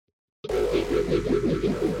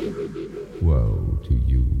Woe to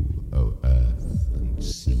you, O earth and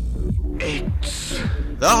sea. It's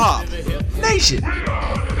the Hop Nation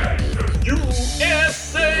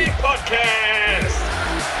USA Podcast.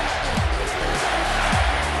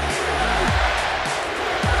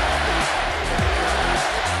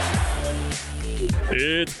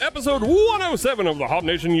 It's episode 107 of the Hop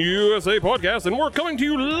Nation USA Podcast, and we're coming to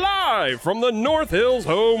you live from the North Hills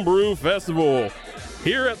Homebrew Festival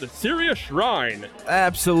here at the Syria Shrine.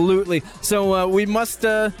 Absolutely. So we must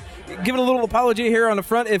give it a little apology here on the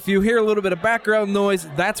front. If you hear a little bit of background noise,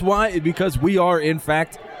 that's why, because we are, in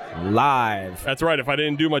fact, live. That's right. If I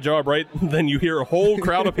didn't do my job right, then you hear a whole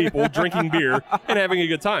crowd of people drinking beer and having a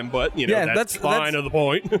good time. But, you know, Yeah, that's fine of the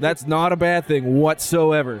point. That's not a bad thing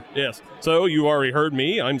whatsoever. Yes. So you already heard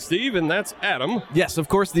me. I'm Steve, and that's Adam. Yes, of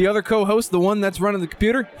course, the other co-host, the one that's running the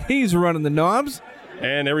computer, he's running the knobs.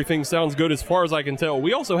 And everything sounds good as far as I can tell.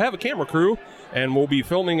 We also have a camera crew, and we'll be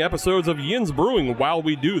filming episodes of Yin's Brewing while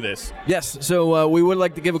we do this. Yes, so we would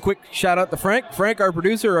like to give a quick shout-out to Frank. Frank, our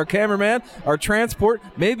producer, our cameraman, our transport,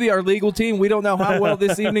 maybe our legal team. We don't know how well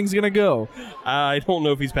this evening's going to go. I don't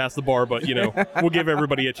know if he's past the bar, but, you know, we'll give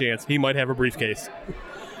everybody a chance. He might have a briefcase.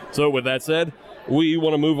 So with that said, we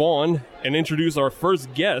want to move on and introduce our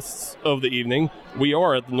first guests of the evening. We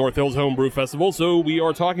are at the North Hills Homebrew Festival, so we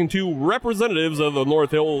are talking to representatives of the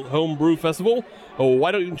North Hill Homebrew Festival. Oh,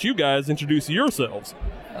 why don't you guys introduce yourselves?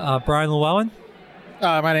 Brian Llewellyn.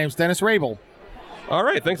 My name's Dennis Rabel. All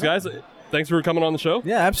right, thanks, guys. Thanks for coming on the show.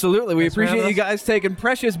 Yeah, absolutely. We Thanks for appreciate having you us. guys taking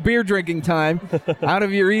precious beer drinking time out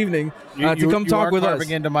of your evening to come talk with us.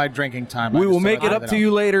 Carving into my drinking time. We will make it up to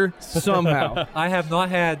you later somehow. I have not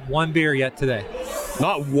had one beer yet today.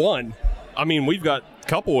 Not one. I mean, we've got a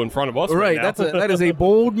couple in front of us Right, now. that is a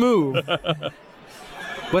bold move.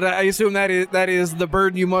 But I assume that is the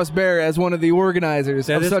burden you must bear as one of the organizers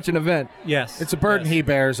That of is- such an event. Yes. It's a burden he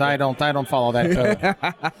bears. I don't follow that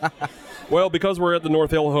code. Well, because we're at the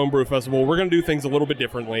North Hill Homebrew Festival, we're going to do things a little bit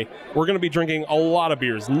differently. We're going to be drinking a lot of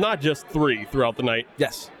beers, not just 3 throughout the night.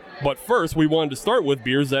 Yes. But first, we wanted to start with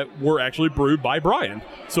beers that were actually brewed by Brian.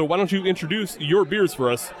 So why don't you introduce your beers for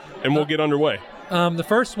us, and we'll get underway. The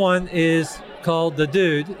first one is called The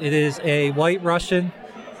Dude. It is a White Russian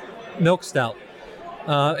milk stout.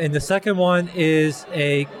 And the second one is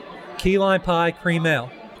a key lime pie cream ale.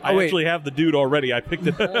 I wait. actually have the dude already. I picked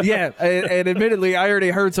it up. Yeah, and admittedly, I already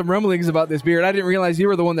heard some rumblings about this beer, and I didn't realize you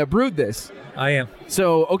were the one that brewed this. I am.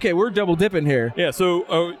 So, okay, we're double dipping here. Yeah,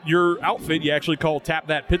 so your outfit you actually call Tap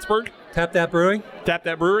That Pittsburgh? Tap That Brewing. Tap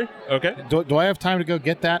That Brewery? Okay. Do I have time to go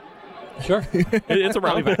get that? Sure. It's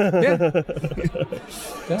around.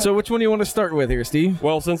 So, which one do you want to start with here, Steve?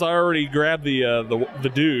 Well, since I already grabbed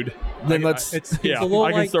the dude, Then let's. It's Yeah, a little I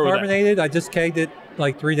can light start with that. carbonated. I just kegged it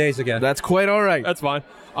like 3 days ago. That's quite all right. that's fine.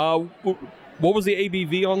 What was the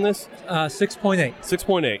ABV on this? 6.8.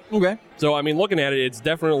 6.8. Okay. So, I mean, looking at it, it's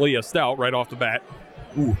definitely a stout right off the bat.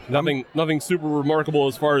 Ooh, Nothing super remarkable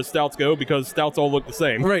as far as stouts go, because stouts all look the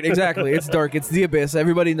same. Right, exactly. It's dark. It's the abyss.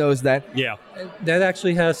 Everybody knows that. Yeah. That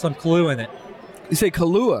actually has some Kahlua in it. You say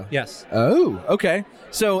Kahlua? Yes. Oh, okay.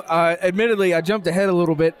 So, admittedly, I jumped ahead a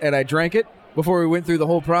little bit and I drank it before we went through the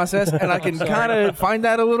whole process, and I can kind of find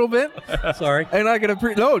that a little bit. Sorry. And I can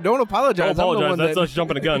no, don't apologize. Don't I'm the apologize. one That's that- us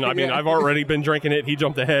jumping a gun. I mean, Yeah. I've already been drinking it. He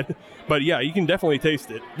jumped ahead. But yeah, you can definitely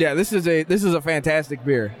taste it. Yeah, this is a fantastic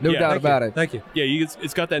beer, no Yeah. doubt Thank about it. Thank you. Yeah,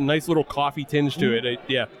 it's got that nice little coffee tinge to it.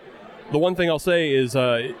 Yeah. The one thing I'll say is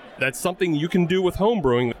that's something you can do with home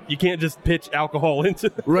brewing. You can't just pitch alcohol into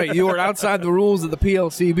it. Right, you are outside the rules of the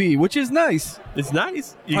PLCB, which is nice. It's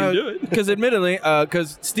nice. You can do it. Because admittedly,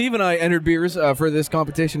 because Steve and I entered beers for this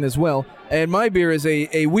competition as well, and my beer is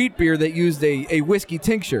a wheat beer that used a whiskey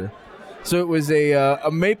tincture. So it was a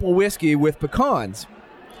maple whiskey with pecans.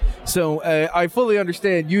 So I fully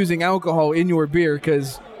understand using alcohol in your beer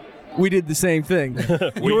because we did the same thing.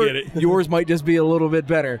 We get it. Yours might just be a little bit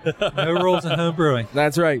better. No rules in home brewing.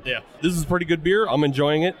 That's right. Yeah, this is pretty good beer. I'm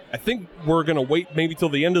enjoying it. I think we're going to wait maybe till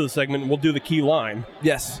the end of the segment, and we'll do the key lime.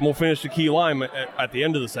 Yes. And we'll finish the key lime at the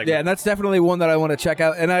end of the segment. Yeah, and that's definitely one that I want to check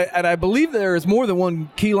out. And I believe there is more than one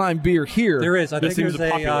key lime beer here. There is. I This think seems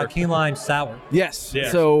there's popular. a key lime sour. Yes.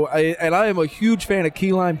 Yes. So I am a huge fan of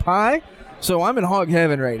key lime pie. So I'm in hog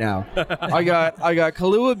heaven right now. I got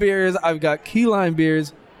Kahlua beers. I've got key lime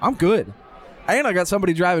beers. I'm good. And I got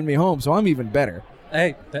somebody driving me home, so I'm even better.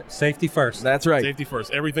 Hey, safety first. That's right. Safety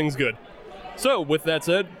first. Everything's good. So, with that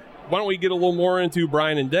said, why don't we get a little more into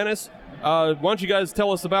Brian and Dennis? Why don't you guys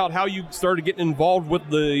tell us about how you started getting involved with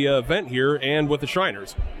the event here and with the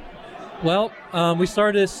Shriners? Well, we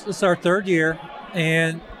started this is our third year,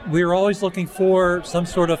 and we were always looking for some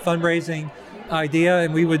sort of fundraising idea,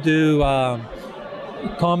 and we would do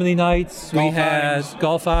comedy nights. We had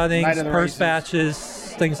golf outings, Night of the purse races.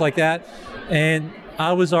 batches, things like that. And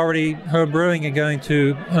I was already home brewing and going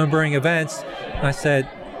to home brewing events. And I said,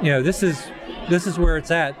 this is where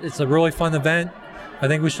it's at. It's a really fun event. I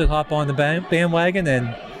think we should hop on the bandwagon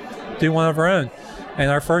and do one of our own. And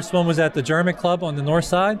our first one was at the German Club on the north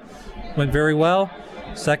side. Went very well.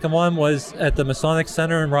 Second one was at the Masonic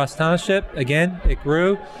Center in Ross Township. Again, it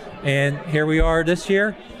grew. And here we are this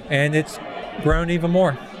year, and it's grown even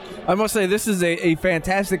more. I must say, this is a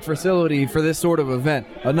fantastic facility for this sort of event.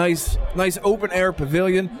 A nice open-air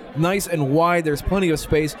pavilion, nice and wide. There's plenty of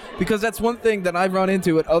space, because that's one thing that I've run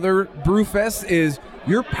into at other brew fests is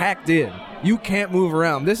you're packed in. You can't move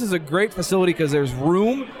around. This is a great facility because there's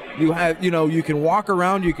room. You have, you can walk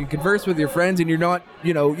around, you can converse with your friends, and you're not,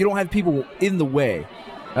 you don't have people in the way.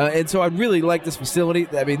 And so I really like this facility.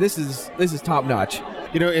 I mean, this is top notch.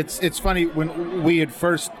 It's funny, when we had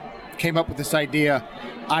first came up with this idea,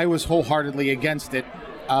 I was wholeheartedly against it.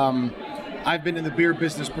 I've been in the beer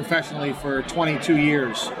business professionally for 22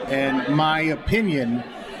 years, and my opinion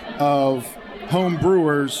of home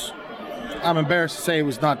brewers, I'm embarrassed to say,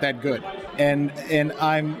 was not that good. And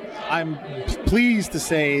I'm pleased to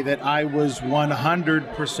say that I was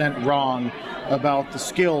 100% wrong about the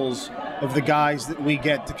skills of the guys that we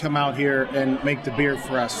get to come out here and make the beer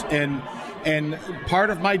for us. And part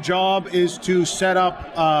of my job is to set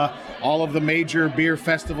up all of the major beer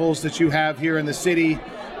festivals that you have here in the city.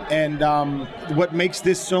 And what makes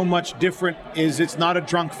this so much different is it's not a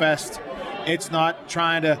drunk fest. It's not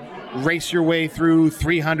trying to race your way through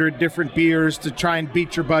 300 different beers to try and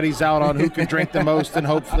beat your buddies out on who can drink the most and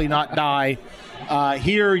hopefully not die.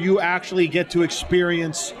 Here you actually get to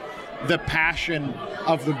experience the passion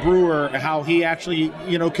of the brewer, how he actually,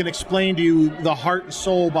 can explain to you the heart and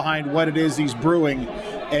soul behind what it is he's brewing,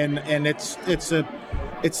 and it's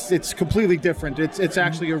completely different. It's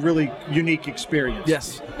actually a really unique experience.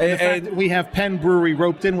 Yes, And the fact that we have Penn Brewery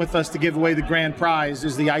roped in with us to give away the grand prize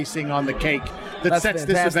is the icing on the cake that That's sets fantastic.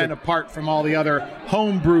 this event apart from all the other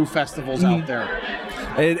home brew festivals out there.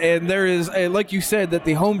 And there is, like you said, that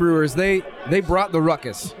the homebrewers, they brought the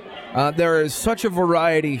ruckus. There is such a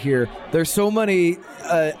variety here. There's so many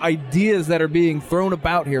ideas that are being thrown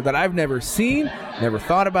about here that I've never seen, never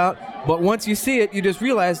thought about. But once you see it, you just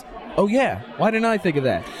realize, oh yeah, why didn't I think of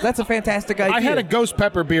that? That's a fantastic idea. I had a ghost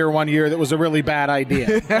pepper beer one year that was a really bad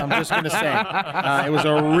idea. I'm just going to say. It was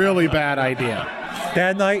a really bad idea.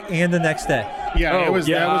 That night and the next day. Yeah, it was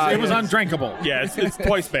it's- undrinkable. Yeah, it's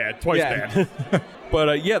twice bad. Yeah. Bad.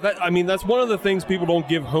 But that's one of the things people don't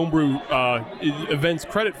give homebrew events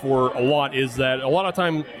credit for a lot, is that a lot of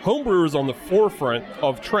time homebrew is on the forefront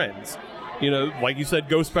of trends. Like you said,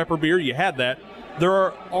 ghost pepper beer, you had that.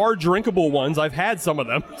 There are drinkable ones. I've had some of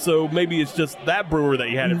them, so maybe it's just that brewer that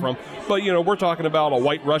you had it from. But, we're talking about a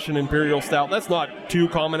White Russian Imperial Stout. That's not too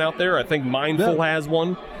common out there. I think Mindful has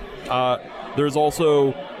one. There's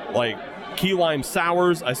also, key lime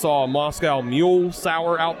sours. I saw a Moscow Mule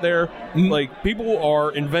sour out there. People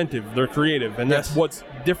are inventive. They're creative, and that's what's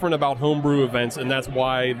different about homebrew events, and that's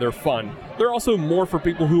why they're fun. They're also more for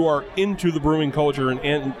people who are into the brewing culture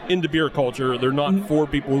and into beer culture. They're not for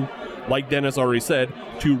people who, like Dennis already said,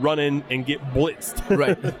 to run in and get blitzed.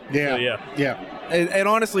 Right. Yeah. And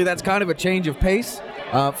honestly, that's kind of a change of pace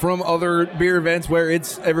from other beer events where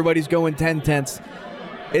everybody's going 10/10.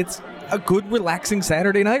 It's a good, relaxing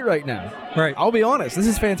Saturday night right now. Right. I'll be honest. This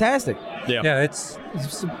is fantastic. Yeah, it's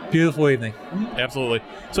a beautiful evening. Absolutely.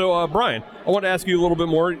 So, Brian, I want to ask you a little bit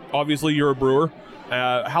more. Obviously, you're a brewer.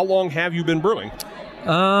 How long have you been brewing?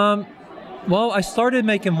 Well, I started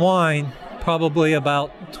making wine probably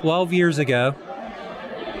about 12 years ago,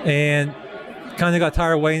 and kind of got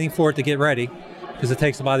tired of waiting for it to get ready, because it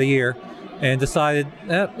takes about a year, and decided,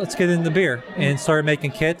 let's get into beer, and started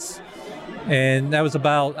making kits. And that was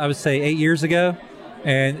about, I would say, 8 years ago,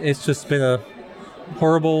 and it's just been a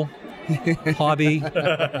horrible hobby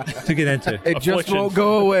to get into. It just Affliction. won't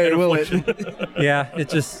go away, will it? Yeah, it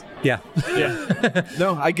just, yeah.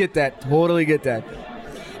 No, I get that. Totally get that.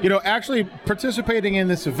 Actually participating in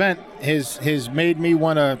this event has made me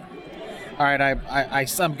want to. All right,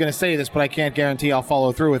 I'm going to say this, but I can't guarantee I'll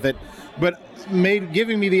follow through with it. But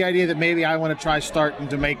giving me the idea that maybe I want to try starting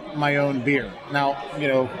to make my own beer. Now,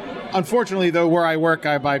 unfortunately, though, where I work,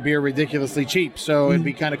 I buy beer ridiculously cheap, so it'd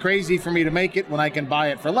be kind of crazy for me to make it when I can buy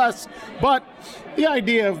it for less. But the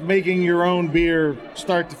idea of making your own beer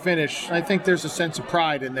start to finish, I think there's a sense of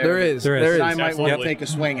pride in there. There is. There is. That I might want to Absolutely. take a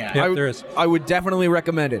swing at. Yep, there is. I would definitely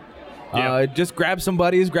recommend it. Yeah. Just grab some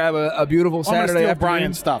buddies, grab a beautiful I'm gonna Saturday steal afternoon.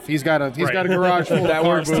 Brian's stuff. He's got a Right. garage full That of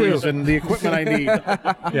car works, too. buoys and the equipment I need.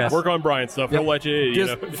 Yes. Work on Brian's stuff. He'll let you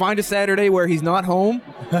Just know. find a Saturday where he's not home.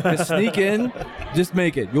 Just sneak in. Just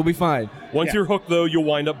make it. You'll be fine. Once you're hooked, though, you'll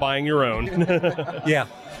wind up buying your own. Yeah.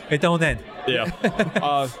 It don't end. Yeah.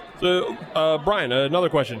 Brian, another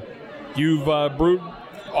question. You've brewed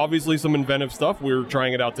obviously some inventive stuff. We're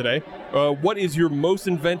trying it out today. What is your most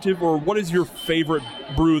inventive, or what is your favorite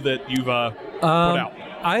brew that you've put out?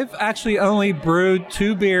 I've actually only brewed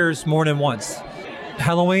 2 beers more than once.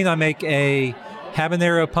 Halloween, I make a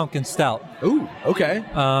habanero pumpkin stout. Ooh, okay.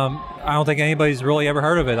 I don't think anybody's really ever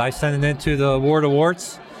heard of it. I sent it into the Award of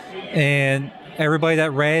Warts, and everybody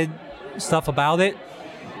that read stuff about it,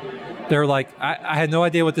 they're like, I had no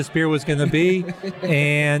idea what this beer was going to be.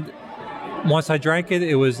 And once I drank it,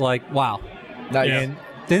 it was like, wow. Nice. And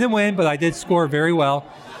didn't win, but I did score very well.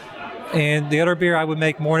 And the other beer I would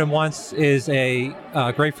make more than once is a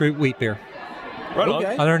grapefruit wheat beer. Right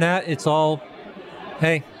Okay. on. Other than that, it's all,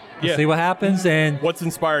 hey, Yeah. see what happens. And What's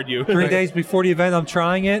inspired you? 3 days before the event, I'm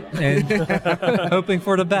trying it and hoping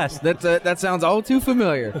for the best. That sounds all too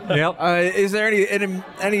familiar. Yep. Is there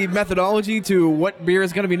any methodology to what beer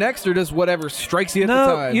is going to be next, or just whatever strikes you at the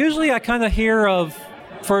No, time? usually I kind of hear of,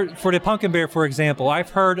 for the pumpkin beer, for example,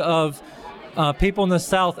 I've heard of people in the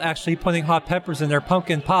South actually putting hot peppers in their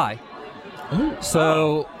pumpkin pie.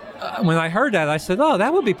 So when I heard that, I said, oh,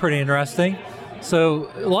 that would be pretty interesting.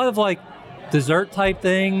 So a lot of like dessert type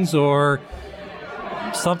things or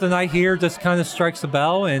something I hear just kind of strikes a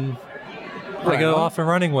bell, and I go off and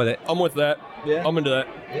running with it. I'm with that. Yeah. I'm into that.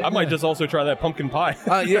 I might just also try that pumpkin pie.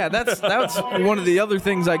 Yeah, that's one of the other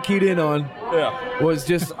things I keyed in on. Yeah. Was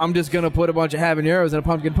just I'm just gonna put a bunch of habaneros in a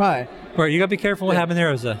pumpkin pie Right, you got to be careful with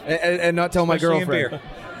habaneros, though. and not tell my Especially in girlfriend.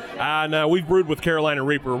 beer. No, we've brewed with Carolina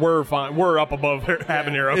Reaper. We're fine. We're up above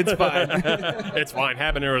habanero. It's fine. It's fine.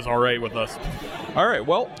 Habanero's all right with us. All right.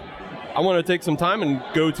 Well, I want to take some time and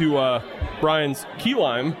go to Brian's Key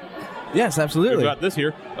Lime. Yes, We've absolutely. got this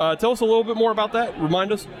here. Tell us a little bit more about that.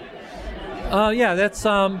 Remind us. Yeah, that's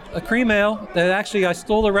a cream ale that actually I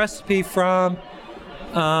stole the recipe from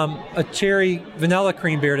a cherry vanilla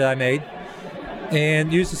cream beer that I made,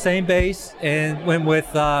 and used the same base and went with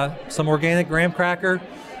some organic graham cracker,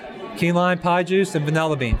 key lime pie juice, and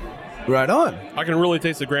vanilla bean. Right on. I can really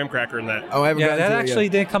taste the graham cracker in that. Oh, I haven't Yeah, gotten that to it actually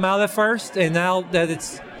yet. didn't come out at first, and now that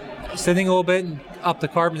it's sitting a little bit and up the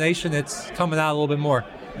carbonation, it's coming out a little bit more.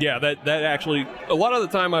 Yeah, that actually. A lot of the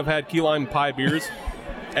time, I've had key lime pie beers,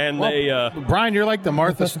 and they. Brian, you're like the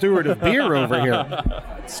Martha Stewart of beer over here.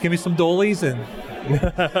 Just give me some Dolies, and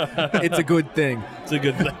It's a good thing. It's a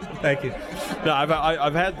good thing. thank you. No,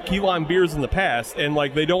 I've had key lime beers in the past, and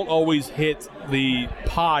like they don't always hit the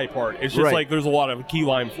pie part. It's just Right. like there's a lot of key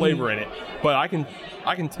lime flavor in it. But I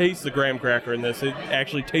can taste the graham cracker in this. It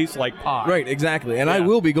actually tastes like pie. Right, exactly. And I Yeah.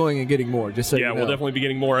 will be going and getting more, just so Yeah, you know. we'll definitely be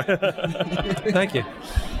getting more. Thank you.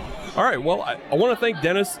 All right. Well, I want to thank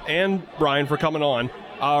Dennis and Brian for coming on.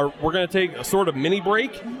 We're going to take a sort of mini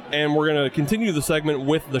break, and we're going to continue the segment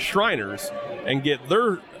with the Shriners and get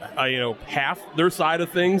their, half their side of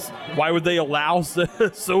things. Why would they allow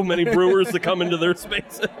so many brewers to come into their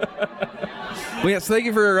space? Well, yes, thank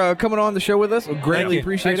you for coming on the show with us. We greatly you.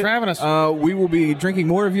 appreciate Thanks it. for having us. We will be drinking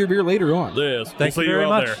more of your beer later on. Yes. Thank we'll you see very out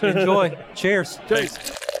much. there. Enjoy. Cheers.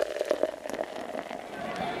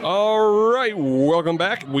 All right, welcome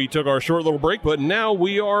back. We took our short little break, but now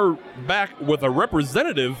we are back with a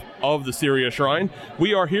representative of the Syria Shrine.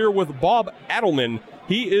 We are here with Bob Adelman.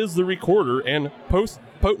 He is the recorder and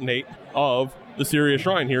potentate of the Syria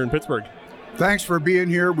Shrine here in Pittsburgh. Thanks for being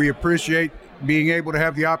here. We appreciate being able to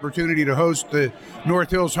have the opportunity to host the North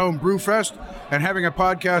Hills Home Brew Fest, and having a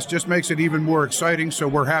podcast just makes it even more exciting. So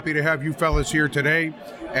we're happy to have you fellas here today.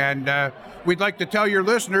 And we'd like to tell your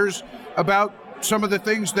listeners about some of the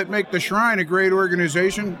things that make the Shrine a great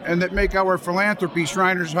organization and that make our philanthropy,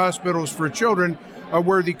 Shriners Hospitals for Children, a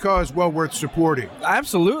worthy cause well worth supporting.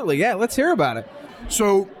 Absolutely. Yeah, let's hear about it.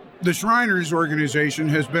 So the Shriners organization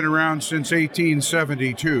has been around since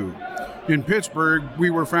 1872. In Pittsburgh, we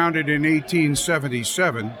were founded in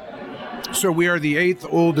 1877. So we are the 8th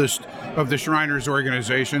oldest of the Shriners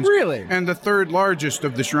organizations. Really? And the 3rd largest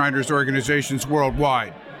of the Shriners organizations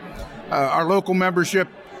worldwide. Our local membership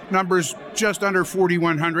numbers just under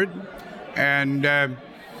 4,100. And, at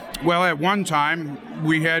one time,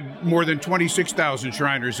 we had more than 26,000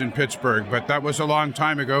 Shriners in Pittsburgh, but that was a long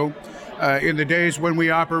time ago. In the days when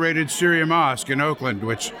we operated Syria Mosque in Oakland,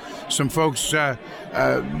 which some folks that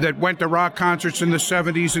went to rock concerts in the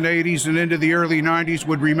 70s and 80s and into the early 90s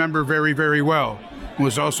would remember very, very well.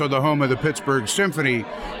 was also the home of the Pittsburgh Symphony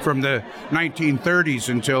from the 1930s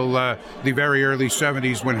until the very early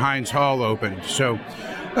 70s when Heinz Hall opened. So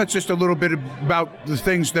that's just a little bit about the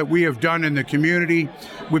things that we have done in the community.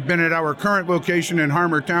 We've been at our current location in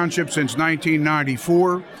Harmer Township since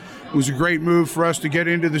 1994. It was a great move for us to get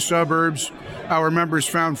into the suburbs. Our members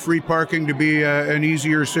found free parking to be an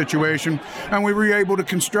easier situation, and we were able to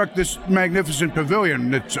construct this magnificent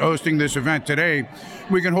pavilion that's hosting this event today.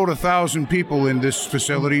 We can hold 1,000 people in this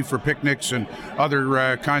facility for picnics and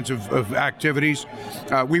other kinds of activities.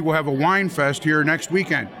 We will have a wine fest here next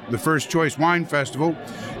weekend, the First Choice Wine Festival,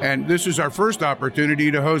 and this is our first opportunity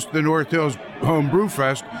to host the North Hills Home Brew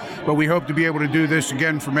Fest, but we hope to be able to do this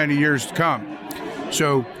again for many years to come.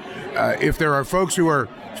 So if there are folks who are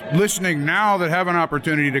listening now that have an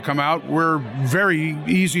opportunity to come out, we're very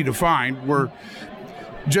easy to find. We're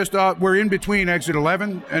in between exit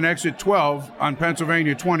 11 and exit 12 on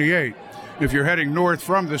Pennsylvania 28. If you're heading north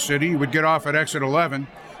from the city, you would get off at exit 11,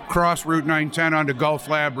 cross Route 910 onto Gulf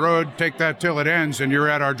Lab Road, take that till it ends, and you're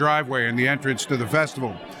at our driveway and the entrance to the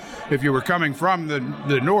festival. If you were coming from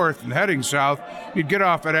the north and heading south, you'd get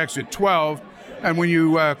off at exit 12, and when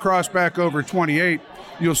you cross back over 28,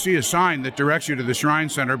 you'll see a sign that directs you to the Shrine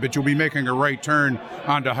Center, but you'll be making a right turn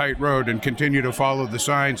onto Height Road and continue to follow the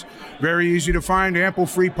signs. Very easy to find, ample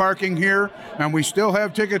free parking here, and we still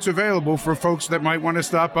have tickets available for folks that might want to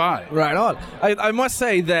stop by. Right on. I must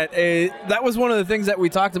say that that was one of the things that we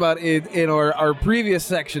talked about in our previous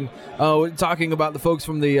section, talking about the folks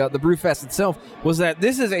from the Brewfest itself, was that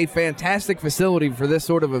this is a fantastic facility for this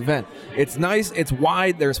sort of event. It's nice, it's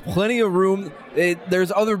wide, there's plenty of room.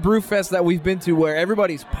 There's other Brewfests that we've been to where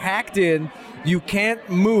everybody's packed in, you can't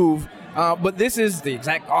move, but this is the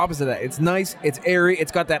exact opposite of that. It's nice, it's airy,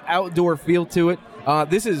 it's got that outdoor feel to it.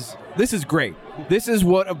 This is great. This is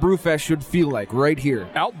what a Brewfest should feel like right here.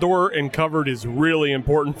 Outdoor and covered is really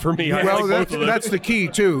important for me. I Well, like both of them. that's the key,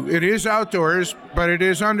 too. It is outdoors, but it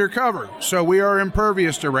is undercover. So we are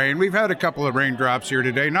impervious to rain. We've had a couple of raindrops here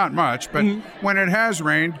today, not much, but when it has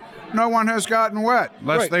rained, no one has gotten wet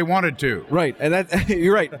unless they wanted to. Right, and that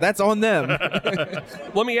you're right. That's on them.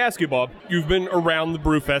 Let me ask you, Bob. You've been around the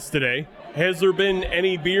Brewfest today. Has there been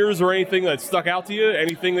any beers or anything that stuck out to you?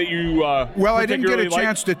 Anything that you Well, I didn't get a particularly liked?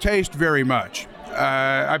 chance to taste very much.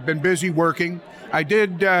 I've been busy working. I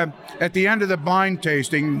did, at the end of the blind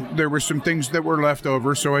tasting, there were some things that were left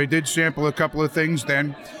over, so I did sample a couple of things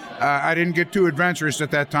then. I didn't get too adventurous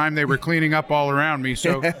at that time. They were cleaning up all around me.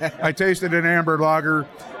 So I tasted an amber lager,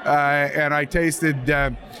 and I tasted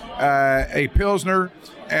a Pilsner,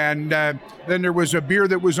 and then there was a beer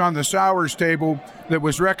that was on the sours table that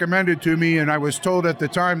was recommended to me, and I was told at the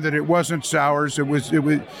time that it wasn't sours. It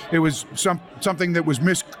was something that was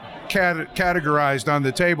miscategorized on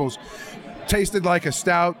the tables. Tasted like a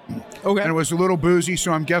stout, and it was a little boozy,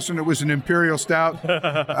 so I'm guessing it was an imperial stout,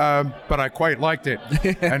 but I quite liked it.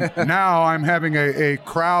 And now I'm having a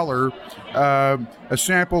crowler, a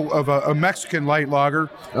sample of a Mexican light lager,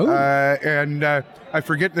 and I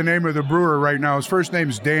forget the name of the brewer right now. His first name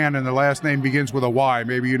is Dan, and the last name begins with a Y.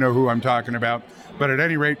 Maybe you know who I'm talking about. But at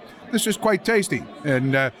any rate, this is quite tasty,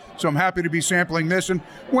 and so I'm happy to be sampling this. And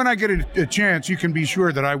when I get a chance, you can be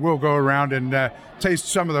sure that I will go around and taste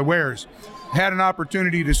some of the wares. Had an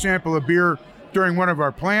opportunity to sample a beer during one of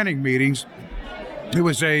our planning meetings. It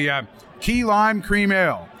was a key lime cream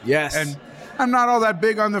ale. Yes. And I'm not all that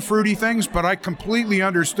big on the fruity things, but I completely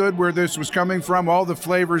understood where this was coming from. All the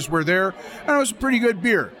flavors were there, and it was a pretty good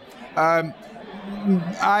beer. I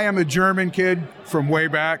am a German kid from way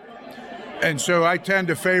back, and so I tend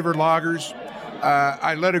to favor lagers.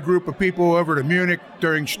 I led a group of people over to Munich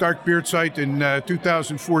during Stark Bierzeit in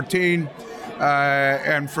 2014.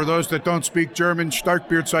 And for those that don't speak German, Stark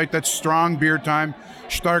Bierzeit, that's strong beer time.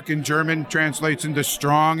 Stark in German translates into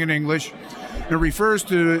strong in English. It refers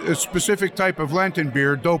to a specific type of Lenten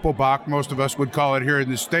beer, Doppelbock, most of us would call it here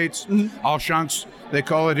in the States. Alschanks, they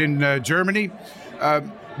call it in Germany.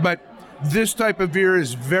 But this type of beer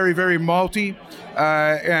is very, very malty,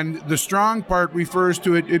 and the strong part refers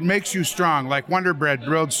to it makes you strong, like Wonder Bread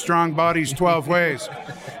builds strong bodies 12 ways.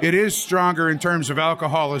 It is stronger in terms of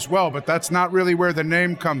alcohol as well, but that's not really where the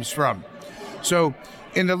name comes from. So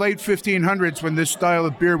in the late 1500s, when this style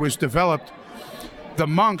of beer was developed, the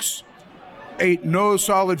monks ate no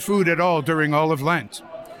solid food at all during all of Lent.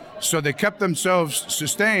 So they kept themselves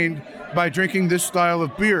sustained by drinking this style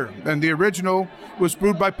of beer. And the original was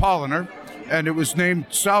brewed by Polliner, and it was named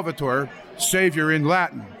Salvator, Savior in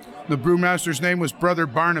Latin. The brewmaster's name was Brother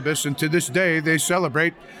Barnabas, and to this day they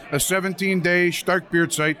celebrate a 17-day Stark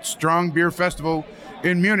Bierzeit strong beer festival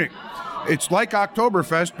in Munich. it's like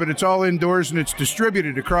Oktoberfest, but it's all indoors and it's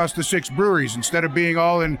distributed across the 6 breweries. Instead of being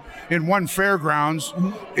all in one fairgrounds,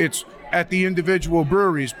 it's at the individual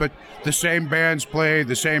breweries, but the same bands play,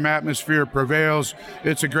 the same atmosphere prevails.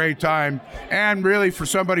 It's a great time. And really, for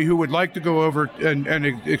somebody who would like to go over and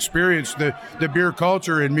experience the beer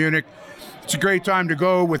culture in Munich, it's a great time to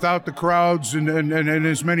go without the crowds and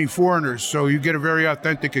as many foreigners, so you get a very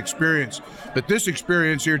authentic experience. But this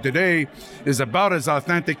experience here today is about as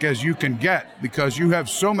authentic as you can get, because you have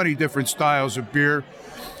so many different styles of beer,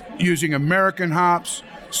 using American hops,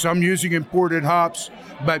 some using imported hops,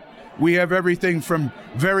 but we have everything from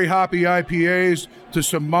very hoppy IPAs to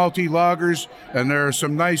some malty lagers, and there are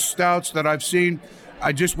some nice stouts that I've seen.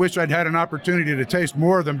 I just wish I'd had an opportunity to taste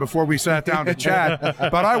more of them before we sat down to chat,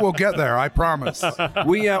 but I will get there, I promise.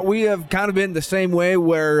 We have kind of been the same way,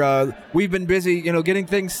 where we've been busy, getting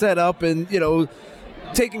things set up and,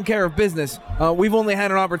 taking care of business. We've only had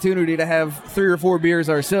an opportunity to have 3 or 4 beers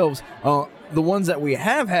ourselves. The ones that we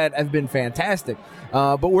have had have been fantastic,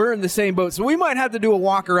 but we're in the same boat, so we might have to do a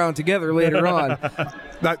walk around together later on.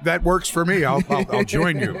 That works for me. I'll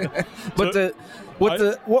join you. But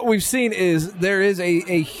what we've seen is there is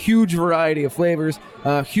a huge variety of flavors,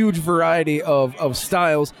 a huge variety of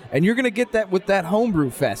styles, and you're going to get that with that homebrew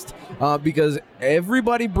fest, because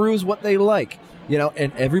everybody brews what they like.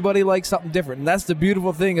 And everybody likes something different. And that's the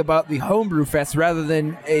beautiful thing about the homebrew fest rather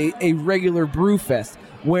than a regular brew fest,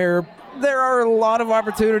 where there are a lot of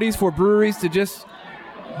opportunities for breweries to just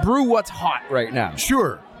brew what's hot right now.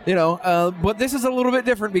 Sure. But this is a little bit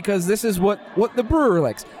different because this is what the brewer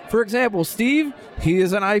likes. For example, Steve, he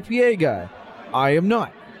is an IPA guy. I am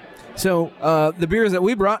not. So the beers that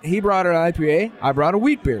he brought an IPA, I brought a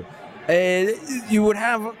wheat beer. And you would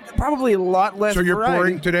have probably a lot less So you're variety.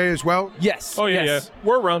 pouring today as well? Yes. Oh, yeah, yes. yeah.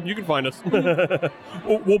 We're around. You can find us.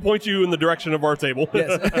 We'll point you in the direction of our table.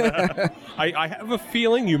 Yes. I have a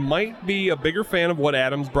feeling you might be a bigger fan of what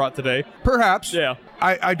Adams brought today. Perhaps. Yeah.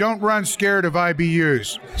 I don't run scared of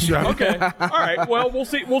IBUs. So. Okay. All right. Well, we'll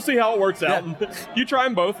see. We'll see how it works out. Yeah. You try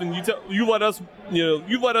them both, and you let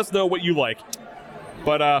us know what you like.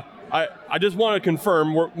 But I just want to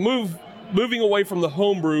confirm we're moving away from the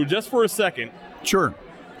homebrew just for a second. Sure.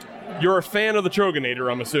 You're a fan of the Troganator,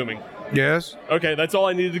 I'm assuming. Yes. Okay, that's all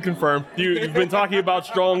I needed to confirm. You've been talking about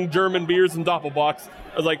strong German beers and Doppelbocks.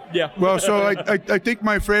 I was like, yeah. Well, so I think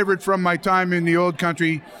my favorite from my time in the old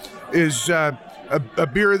country is a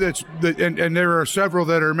beer and there are several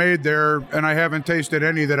that are made there, and I haven't tasted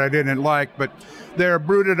any that I didn't like, but they're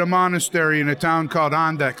brewed at a monastery in a town called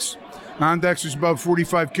Andechs. Andechs is about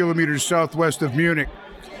 45 kilometers southwest of Munich.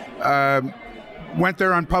 Went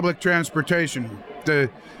there on public transportation. The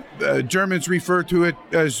Germans refer to it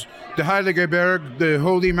as the Heilige Berg, the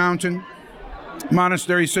Holy Mountain.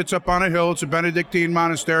 Monastery sits up on a hill. It's a Benedictine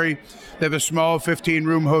monastery. They have a small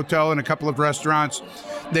 15-room hotel and a couple of restaurants.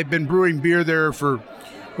 They've been brewing beer there for,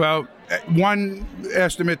 well, one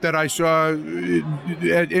estimate that I saw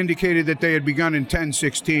indicated that they had begun in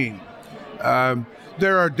 1016.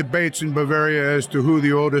 There are debates in Bavaria as to who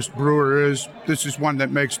the oldest brewer is. This is one that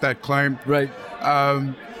makes that claim. Right.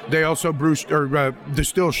 They also brew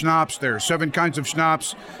distill schnapps there, 7 kinds of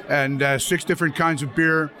schnapps and 6 different kinds of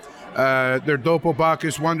beer. Their Doppelbock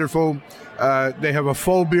is wonderful. They have a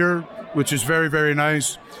full beer, which is very, very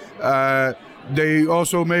nice. They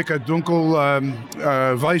also make a Dunkel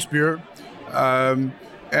Weissbier.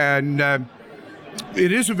 And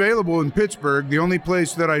it is available in Pittsburgh. The only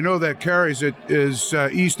place that I know that carries it is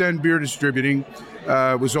East End Beer Distributing.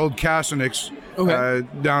 Was old Cassinick's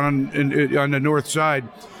down on the north side.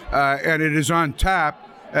 And it is on tap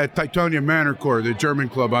at Teutonia Manor Corps, the German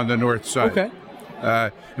club on the north side.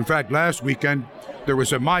 Okay. In fact, last weekend, there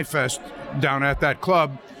was a MyFest down at that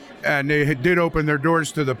club, and they did open their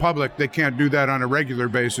doors to the public. They can't do that on a regular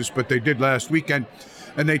basis, but they did last weekend.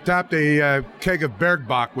 And they tapped a keg of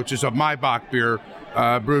Bergbock, which is a Maibach beer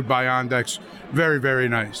brewed by Andechs. Very, very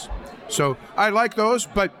nice. So I like those,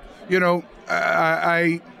 but,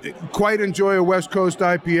 I quite enjoy a West Coast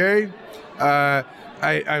IPA.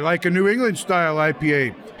 I like a New England style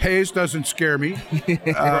IPA. Haze doesn't scare me.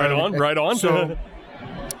 Right on. So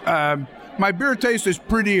my beer taste is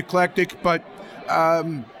pretty eclectic, but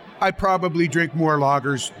I probably drink more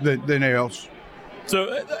lagers than ales.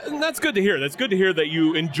 So that's good to hear. That's good to hear that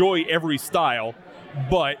you enjoy every style,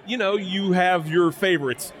 but you have your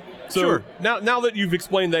favorites. So Sure. now that you've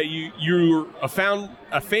explained that you're a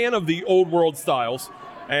fan of the old world styles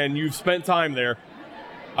and you've spent time there,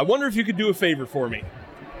 I wonder if you could do a favor for me.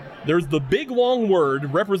 There's the big long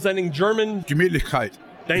word representing German Gemütlichkeit.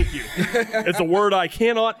 Thank you. It's a word I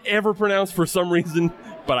cannot ever pronounce for some reason.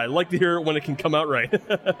 but I like to hear it when it can come out right.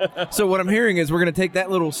 So what I'm hearing is we're going to take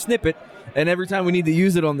that little snippet, and every time we need to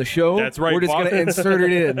use it on the show, That's right, we're just Bob. going to insert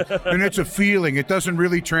it in. And it's a feeling. It doesn't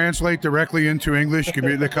really translate directly into English,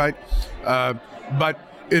 communicate, but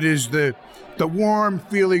it is the warm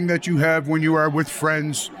feeling that you have when you are with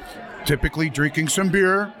friends, typically drinking some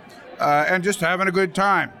beer and just having a good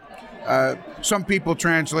time. Some people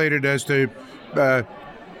translate it as the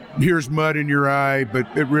here's mud in your eye, but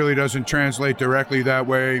it really doesn't translate directly that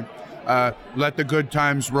way. Let the good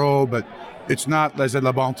times roll, but it's not les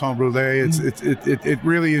le bon temps roulé. It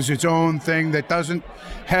really is its own thing that doesn't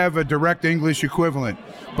have a direct English equivalent.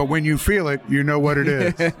 But when you feel it, you know what it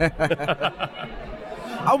is.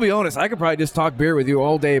 I'll be honest, I could probably just talk beer with you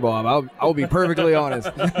all day, Bob. I'll be perfectly honest.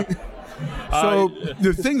 So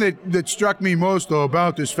the thing that struck me most, though,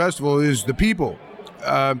 about this festival is the people.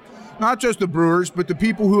 Not just the brewers, but the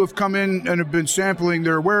people who have come in and have been sampling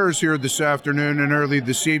their wares here this afternoon and early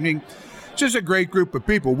this evening. It's just a great group of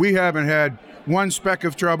people. We haven't had one speck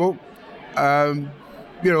of trouble. At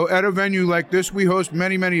a venue like this, we host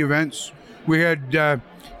many, many events. We had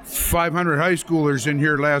 500 high schoolers in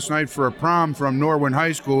here last night for a prom from Norwin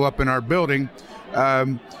High School up in our building.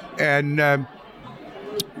 And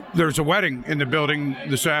there's a wedding in the building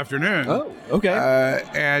this afternoon. Oh, okay.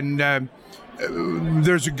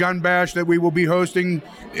 There's a gun bash that we will be hosting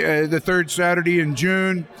the third Saturday in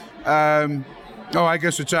June. I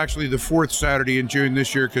guess it's actually the fourth Saturday in June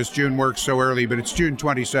this year because June works so early, but it's June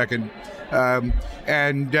 22nd.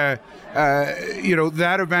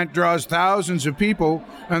 That event draws thousands of people,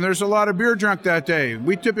 and there's a lot of beer drunk that day.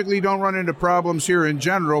 We typically don't run into problems here in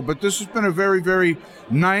general, but this has been a very, very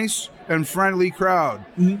nice and friendly crowd.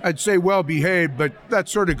 Mm-hmm. I'd say well-behaved, but that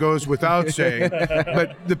sort of goes without saying.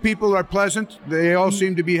 But the people are pleasant. They all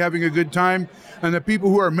seem to be having a good time, and the people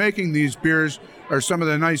who are making these beers are some of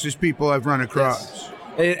the nicest people I've run across. Yes.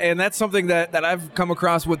 And that's something that I've come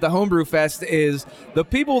across with the Homebrew Fest is the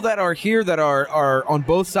people that are here that are on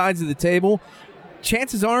both sides of the table,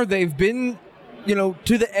 chances are they've been, to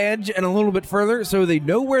the edge and a little bit further, so they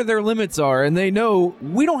know where their limits are, and they know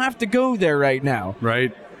we don't have to go there right now.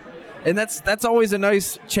 Right. And that's always a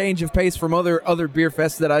nice change of pace from other beer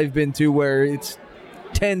fests that I've been to where it's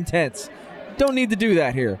 10 tenths. Don't need to do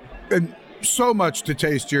that here. And so much to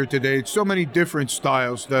taste here today. So many different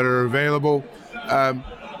styles that are available.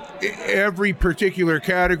 Every particular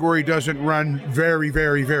category doesn't run very,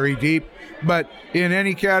 very, very deep, but in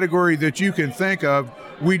any category that you can think of,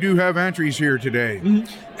 we do have entries here today.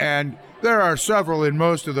 Mm-hmm. And there are several in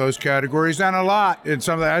most of those categories, and a lot in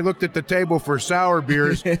some of that. I looked at the table for sour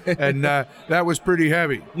beers, and that was pretty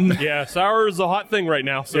heavy. Yeah, sour is a hot thing right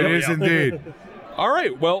now. So it is indeed. All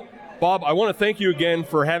right, well, Bob, I want to thank you again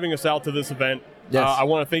for having us out to this event. Yes. I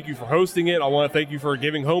want to thank you for hosting it. I want to thank you for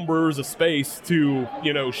giving homebrewers a space to,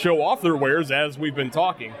 show off their wares as we've been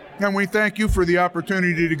talking. And we thank you for the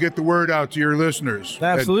opportunity to get the word out to your listeners.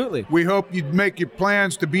 Absolutely. And we hope you make your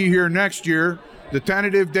plans to be here next year. The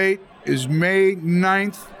tentative date is May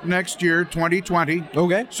 9th next year, 2020.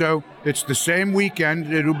 Okay. So it's the same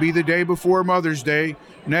weekend. It'll be the day before Mother's Day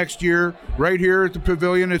next year, right here at the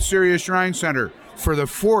Pavilion at Sirius Shrine Center for the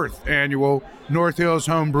 4th annual North Hills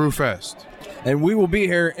Homebrew Fest. And we will be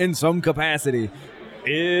here in some capacity.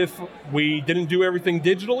 If we didn't do everything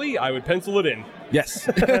digitally, I would pencil it in. Yes.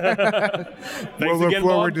 We'll look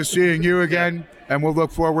forward to seeing you again, and we'll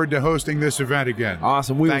look forward to hosting this event again.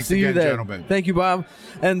 Awesome. We Thanks will see again, you then. Gentlemen. Thank you, Bob.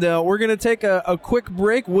 And we're going to take a quick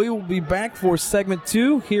break. We will be back for segment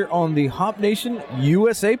 2 here on the Hop Nation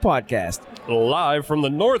USA podcast. Live from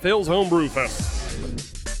the North Hills Homebrew Fest.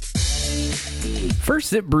 First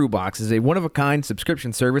Sip Brew Box is a one-of-a-kind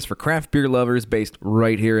subscription service for craft beer lovers based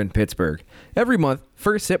right here in Pittsburgh. Every month,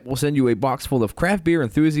 First Sip will send you a box full of craft beer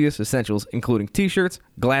enthusiast essentials, including t-shirts,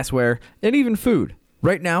 glassware, and even food.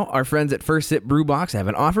 Right now, our friends at First Sip Brew Box have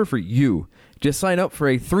an offer for you. Just sign up for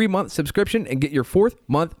a 3-month subscription and get your 4th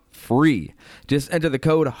month free. Just enter the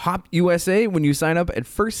code HOPUSA when you sign up at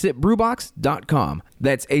firstsipbrewbox.com.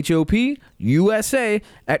 That's HOPUSA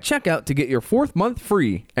at checkout to get your 4th month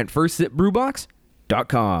free at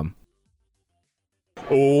firstsipbrewbox.com.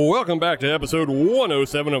 Welcome back to episode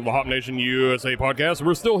 107 of the Hop Nation USA podcast.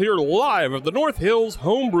 We're still here live at the North Hills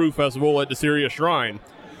Homebrew Festival at the Sirius Shrine.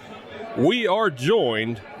 We are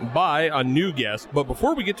joined by a new guest, but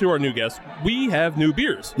before we get to our new guest, we have new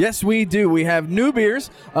beers. Yes, we do. We have new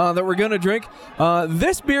beers that we're going to drink.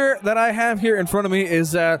 This beer that I have here in front of me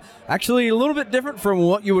is actually a little bit different from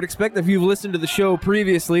what you would expect if you've listened to the show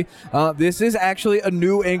previously. This is actually a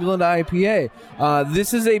New England IPA.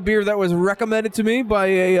 This is a beer that was recommended to me by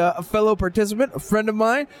a fellow participant, a friend of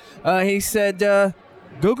mine. He said,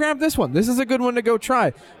 go grab this one. This is a good one to go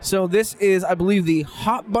try. So this is, I believe, the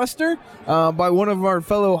Hop Buster by one of our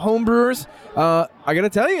fellow homebrewers. I got to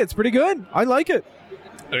tell you, it's pretty good. I like it.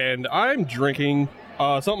 And I'm drinking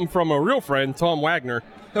something from a real friend, Tom Wagner.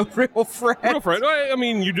 A real friend? Real friend. I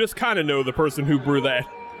mean, you just kind of know the person who brewed that.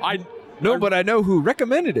 But I know who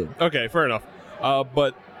recommended it. Okay, fair enough.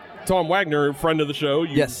 But Tom Wagner, friend of the show,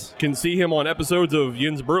 you can see him on episodes of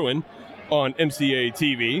Yin's Brewing on MCA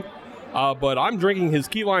TV. But I'm drinking his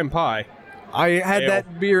key lime pie. I had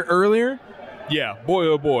that beer earlier. Yeah, boy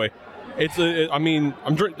oh boy. I'm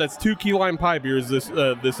drinking. That's 2 key lime pie beers this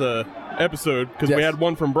episode, because we had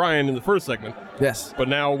one from Brian in the first segment. Yes. But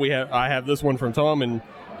now I have this one from Tom, and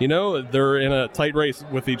they're in a tight race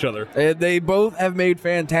with each other. They both have made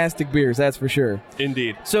fantastic beers, that's for sure.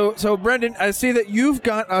 Indeed. So Brendan, I see that you've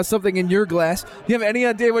got something in your glass. Do you have any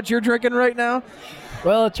idea what you're drinking right now?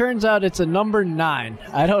 Well, it turns out it's a number 9.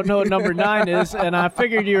 I don't know what number 9 is, and I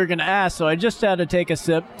figured you were going to ask, so I just had to take a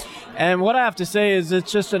sip. And what I have to say is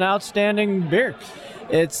it's just an outstanding beer.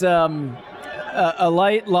 It's a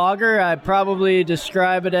light lager. I'd probably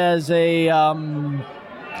describe it as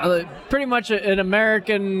pretty much an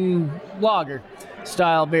American lager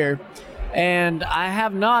style beer. And I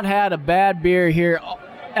have not had a bad beer here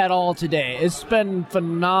at all today. It's been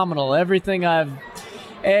phenomenal. Everything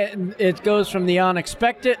and it goes from the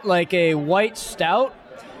unexpected, like a white stout,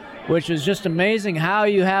 which is just amazing how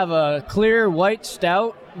you have a clear white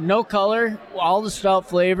stout, no color, all the stout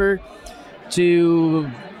flavor, to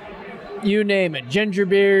you name it, ginger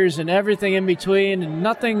beers and everything in between, and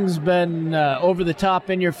nothing's been over the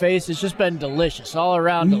top in your face. It's just been delicious, all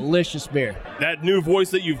around delicious beer. That new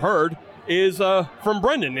voice that you've heard is from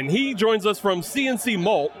Brendan, and he joins us from CNC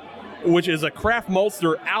Malt, which is a craft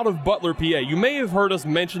maltster out of Butler, PA. You may have heard us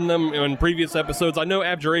mention them in previous episodes. I know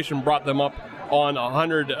Abjuration brought them up on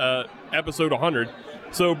episode 100.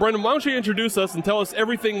 So, Brendan, why don't you introduce us and tell us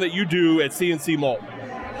everything that you do at CNC Malt?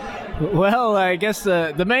 Well, I guess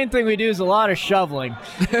the main thing we do is a lot of shoveling.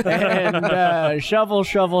 And shovel.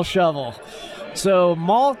 So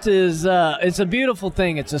malt is it's a beautiful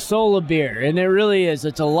thing. It's a soul of beer, and it really is.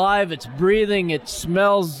 It's alive, it's breathing, it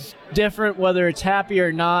smells different whether it's happy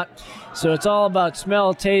or not. So it's all about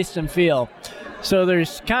smell, taste, and feel. So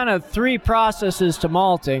there's kind of 3 processes to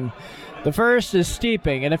malting. The first is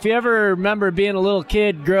steeping, and if you ever remember being a little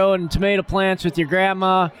kid growing tomato plants with your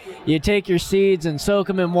grandma, you take your seeds and soak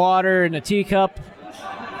them in water in a teacup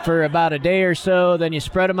for about a day or so, then you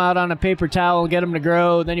spread them out on a paper towel and get them to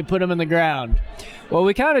grow, then you put them in the ground. Well,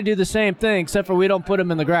 we kind of do the same thing, except for we don't put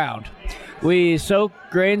them in the ground. We soak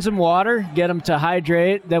grains in water, get them to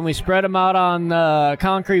hydrate, then we spread them out on the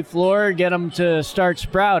concrete floor, get them to start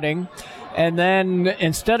sprouting. And then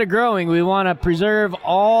instead of growing, we want to preserve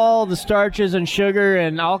all the starches and sugar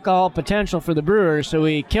and alcohol potential for the brewer, so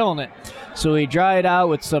we kiln it. So we dry it out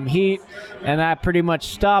with some heat, and that pretty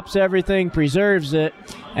much stops everything, preserves it,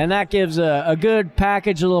 and that gives a good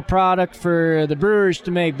packaged little product for the brewers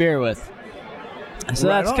to make beer with. So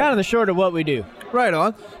Right that's on. kind of the short of what we do. Right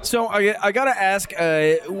on. So I got to ask,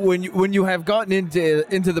 when you have gotten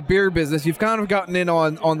into the beer business, you've kind of gotten in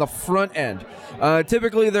on the front end.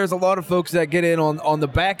 Typically, there's a lot of folks that get in on the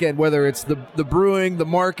back end, whether it's the brewing, the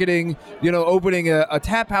marketing, opening a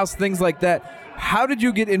tap house, things like that. How did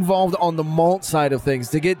you get involved on the malt side of things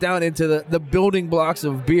to get down into the building blocks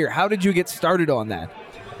of beer? How did you get started on that?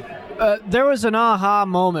 There was an aha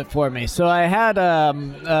moment for me. So I had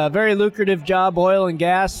a very lucrative job, oil and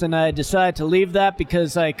gas, and I decided to leave that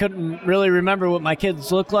because I couldn't really remember what my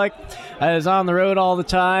kids looked like. I was on the road all the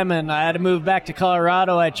time, and I had to move back to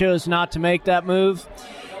Colorado. I chose not to make that move.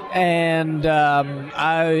 And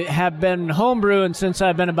I have been homebrewing since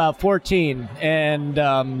I've been about 14. And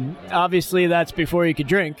obviously that's before you could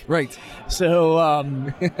drink. Right. So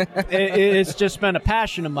it's just been a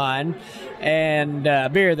passion of mine, and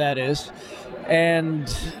beer, that is.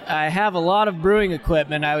 And I have a lot of brewing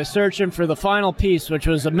equipment. I was searching for the final piece, which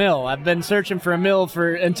was a mill. I've been searching for a mill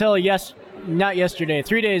until not yesterday.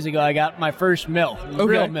 3 days ago, I got my first mill.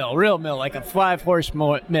 Okay. Real mill, like a 5-horse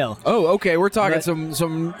mill. Oh, okay. We're talking Right.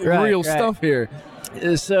 some Right, real right. stuff here.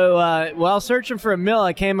 So while searching for a mill,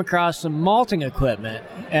 I came across some malting equipment,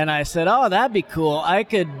 and I said, oh, that'd be cool. I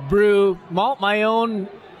could malt my own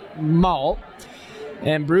malt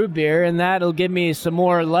and brew beer, and that'll give me some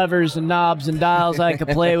more levers and knobs and dials I could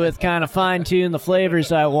play with, kind of fine-tune the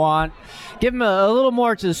flavors I want. Give them a little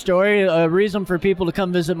more to the story, a reason for people to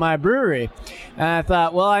come visit my brewery. And I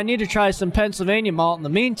thought, well, I need to try some Pennsylvania malt in the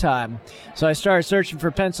meantime. So I started searching for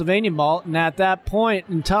Pennsylvania malt, and at that point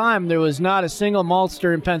in time, there was not a single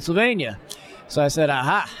maltster in Pennsylvania. So I said,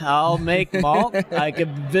 aha, I'll make malt. I could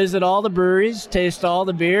visit all the breweries, taste all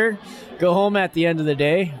the beer, go home at the end of the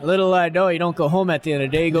day. Little I know, you don't go home at the end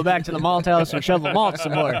of the day. You go back to the malt house and shovel malt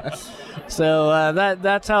some more. So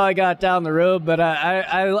that's how I got down the road. But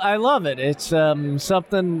I love it. It's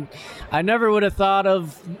something I never would have thought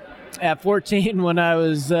of at 14 when I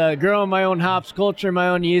was growing my own hops, culturing my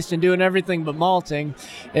own yeast, and doing everything but malting.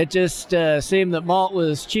 It just seemed that malt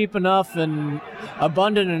was cheap enough and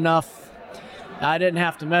abundant enough. I didn't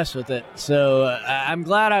have to mess with it. So I'm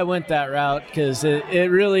glad I went that route, because it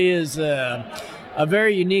really is a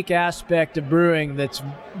very unique aspect of brewing that's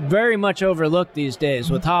very much overlooked these days,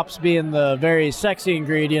 with hops being the very sexy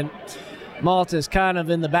ingredient. Malt is kind of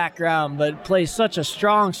in the background, but plays such a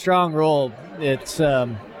strong role. It's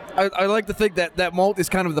I like to think that malt is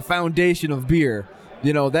kind of the foundation of beer.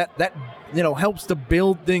 That helps to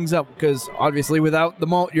build things up, because obviously without the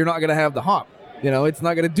malt, you're not going to have the hop. It's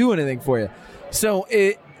not going to do anything for you. So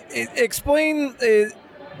explain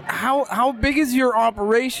how big is your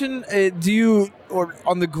operation? Or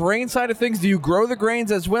on the grain side of things, do you grow the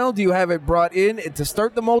grains as well? Do you have it brought in to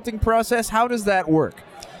start the malting process? How does that work?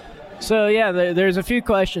 So, yeah, there's a few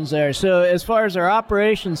questions there. So, as far as our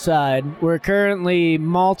operations side, we're currently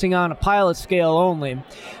malting on a pilot scale only.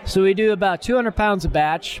 So, we do about 200 pounds a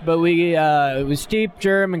batch, but we steep,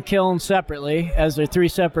 germ, and kiln separately, as they're 3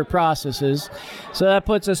 separate processes. So, that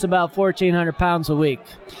puts us about 1,400 pounds a week.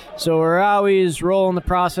 So, we're always rolling the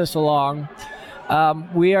process along.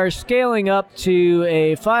 We are scaling up to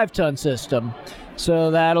a 5-ton system. So,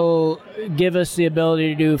 that'll give us the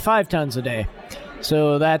ability to do 5 tons a day.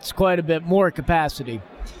 So that's quite a bit more capacity.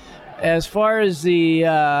 As far as the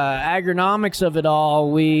agronomics of it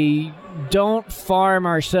all, we don't farm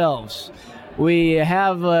ourselves. We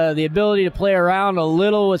have the ability to play around a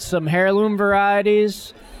little with some heirloom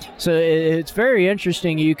varieties. So it's very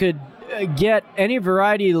interesting. You could get any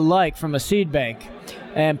variety you like from a seed bank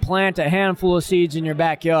and plant a handful of seeds in your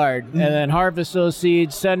backyard, and then harvest those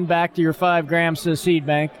seeds, send back to your 5 grams to the seed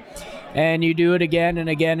bank. And you do it again and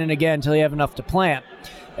again and again until you have enough to plant.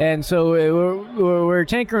 And so we're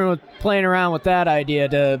tinkering with playing around with that idea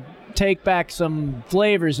to take back some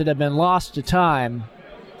flavors that have been lost to time.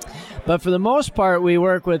 But for the most part, we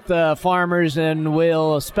work with farmers, and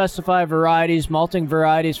we'll specify varieties, malting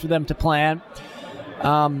varieties for them to plant.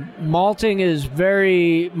 Malting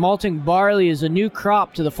barley is a new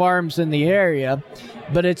crop to the farms in the area,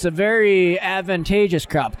 but it's a very advantageous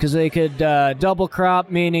crop, because they could double crop,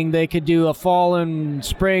 meaning they could do a fall and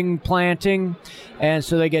spring planting, and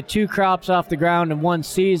so they get 2 crops off the ground in one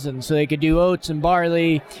season. So they could do oats and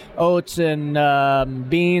barley, oats and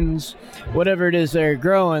beans, whatever it is they're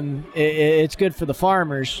growing. It's good for the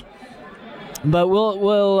farmers. But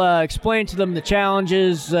we'll explain to them the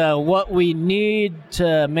challenges, what we need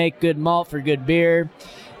to make good malt for good beer,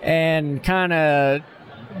 and kind of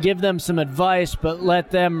give them some advice, but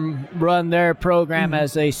let them run their program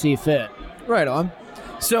as they see fit. Right on.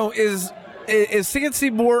 So is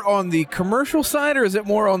CNC more on the commercial side, or is it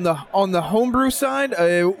more on the homebrew side?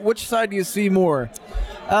 Which side do you see more?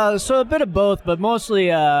 So a bit of both, but mostly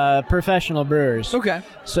professional brewers. Okay.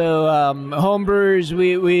 So home brewers,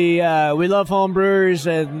 we love home brewers,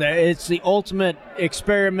 and it's the ultimate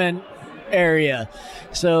experiment area.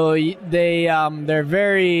 So they're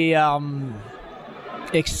very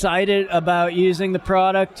excited about using the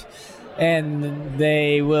product, and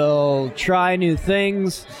they will try new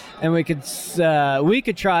things, and we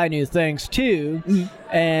could try new things too.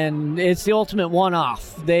 And it's the ultimate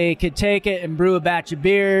one-off. They could take it and brew a batch of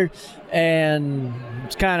beer, and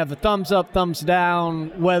it's kind of a thumbs up, thumbs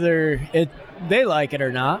down, whether they like it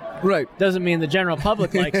or not. Right. Doesn't mean the general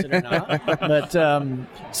public likes it or not. But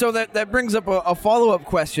so that brings up a follow-up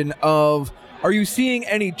question of, are you seeing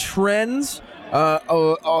any trends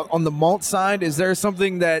on the malt side? Is there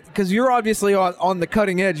something that, because you're obviously on the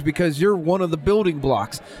cutting edge, because you're one of the building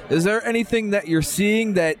blocks, is there anything that you're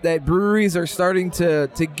seeing that breweries are starting to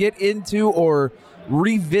get into or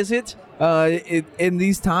revisit in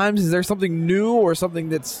these times? Is there something new or something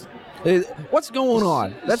that's what's going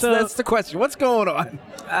on? That's the question. What's going on?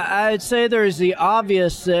 I'd say there's the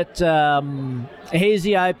obvious that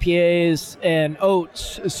hazy IPAs and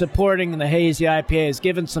oats supporting the hazy IPAs,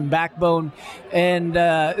 given some backbone,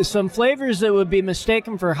 and some flavors that would be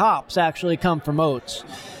mistaken for hops actually come from oats.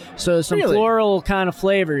 So some floral kind of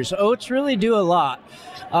flavors. Oats really do a lot.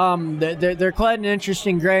 They're quite an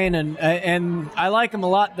interesting grain, and I like them a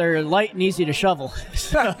lot. They're light and easy to shovel.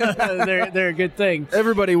 So they're a good thing.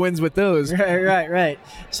 Everybody wins with those. Right.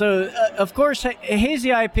 So, of course, hazy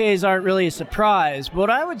IPAs aren't really a surprise, but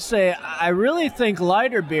I would say I really think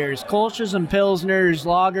lighter beers, Kolsch's and Pilsners,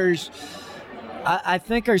 lagers, I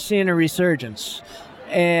think are seeing a resurgence.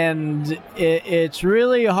 And it's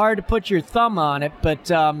really hard to put your thumb on it, but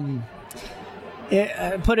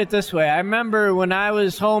put it this way. I remember when I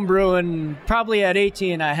was home brewing, probably at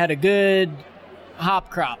 18, I had a good hop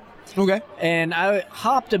crop. Okay. And I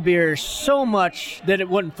hopped a beer so much that it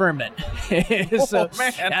wouldn't ferment. So,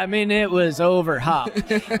 man. I mean, it was over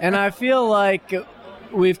hopped. And I feel like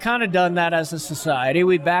we've kind of done that as a society.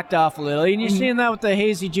 We backed off a little. And you're seeing that with the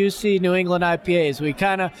hazy, juicy New England IPAs.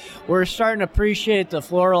 We're starting to appreciate the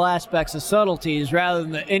floral aspects of subtleties rather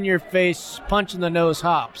than the in-your-face, punch-in-the-nose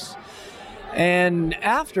hops. And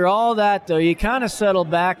after all that, though, you kind of settle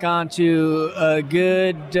back onto a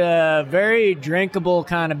good, very drinkable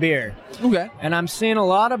kind of beer. Okay. And I'm seeing a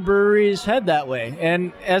lot of breweries head that way.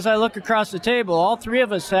 And as I look across the table, all three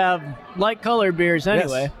of us have light-colored beers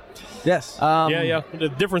anyway. Yes. Yeah.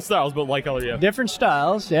 Different styles, but like color, yeah. Different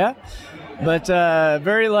styles, yeah. But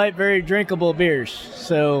very light, very drinkable beers.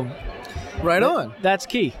 So Right on. that's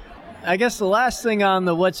key. I guess the last thing on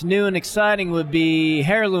the what's new and exciting would be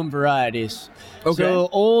heirloom varieties. Okay. So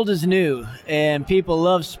old is new, and people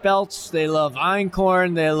love spelts. They love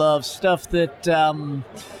einkorn. They love stuff that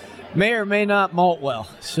may or may not malt well.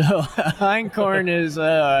 So einkorn is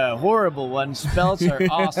a horrible one. Spelts are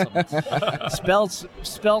awesome.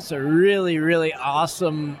 Spelts are really, really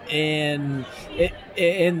awesome in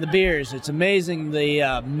the beers. It's amazing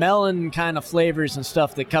the melon kind of flavors and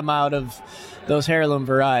stuff that come out of those heirloom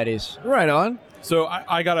varieties. Right on. So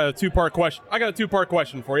I got a two-part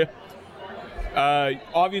question. For you.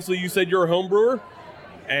 Obviously, you said you're a home brewer,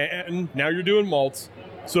 and now you're doing malts.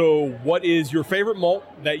 So what is your favorite malt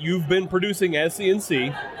that you've been producing as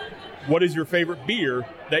CNC? What is your favorite beer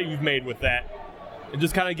that you've made with that? And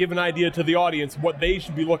just kind of give an idea to the audience what they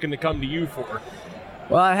should be looking to come to you for.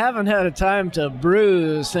 Well, I haven't had a time to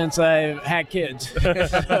brew since I had kids.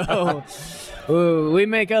 So we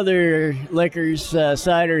make other liquors,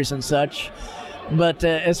 ciders and such. But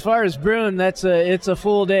as far as brewing, it's a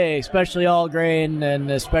full day, especially all grain,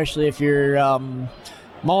 and especially if you're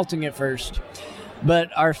malting it first.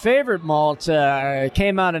 But our favorite malt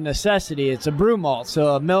came out of necessity. It's a brew malt,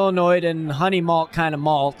 so a Millinoidan honey malt kind of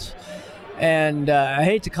malt. And I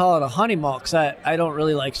hate to call it a honey malt because I don't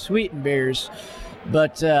really like sweetened beers.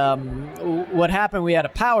 But what happened, we had a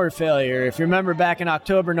power failure. If you remember back in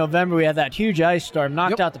October, November, we had that huge ice storm,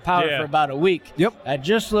 knocked out the power for about a week. Yep. I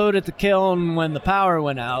just loaded the kiln when the power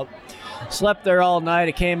went out. Slept there all night.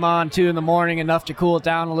 It came on 2 in the morning, enough to cool it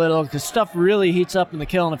down a little because stuff really heats up in the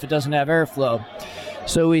kiln if it doesn't have airflow.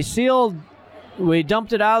 So we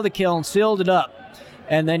dumped it out of the kiln, sealed it up.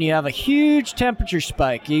 And then you have a huge temperature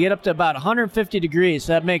spike. You get up to about 150 degrees.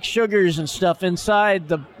 That makes sugars and stuff inside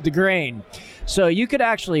the grain. So you could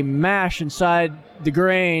actually mash inside the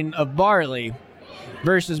grain of barley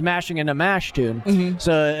versus mashing in a mash tune. Mm-hmm.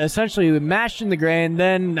 So essentially we mashed in the grain,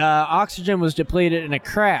 then oxygen was depleted and it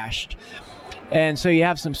crashed. And so you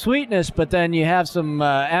have some sweetness, but then you have some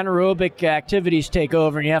anaerobic activities take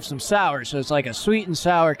over and you have some sour. So it's like a sweet and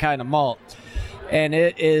sour kind of malt. And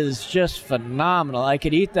it is just phenomenal. I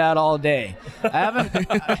could eat that all day. I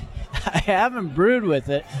haven't brewed with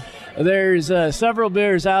it. There's several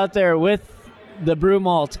beers out there with the brew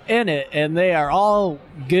malt in it, and they are all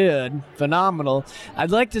good, phenomenal. I'd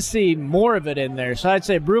like to see more of it in there. So I'd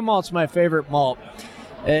say brew malt's my favorite malt.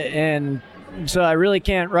 And so I really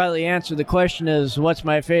can't rightly answer the question as what's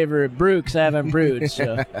my favorite brew because I haven't brewed.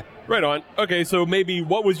 So. Right on. Okay, so maybe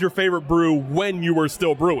what was your favorite brew when you were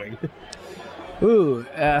still brewing? Ooh,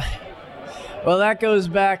 well, that goes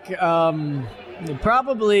back,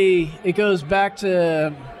 probably it goes back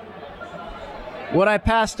to what I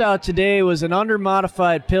passed out today was an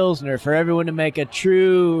under-modified Pilsner for everyone to make a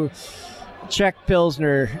true Czech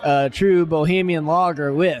Pilsner, true Bohemian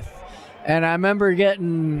lager with. And I remember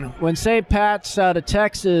getting, when St. Pat's out of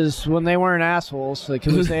Texas, when they weren't assholes, like,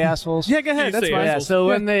 can we say assholes? Yeah, go ahead. That's fine. Yeah, so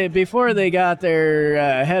when before they got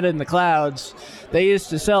their head in the clouds, they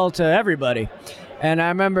used to sell to everybody. And I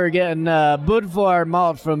remember getting Budvar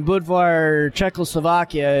malt from Budvar,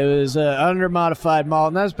 Czechoslovakia. It was an under-modified malt,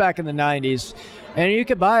 and that was back in the 90s. And you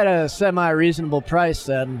could buy it at a semi-reasonable price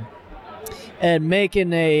then. And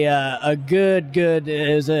making a good,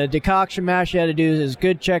 is a decoction mash you had to do is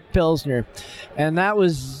good Czech Pilsner. And that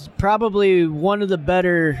was probably one of the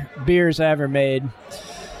better beers I ever made.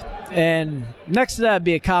 And next to that would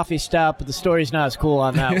be a coffee stout, but the story's not as cool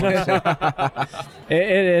on that one. So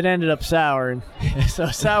it ended up sour.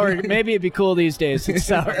 So sour, maybe it'd be cool these days. It's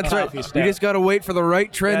sour That's coffee right. stout. You just got to wait for the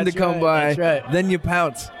right trend That's to come right, by. that's right. Then you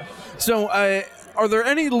pounce. So are there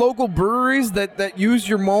any local breweries that use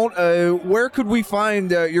your malt? Where could we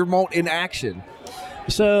find your malt in action?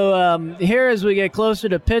 So here, as we get closer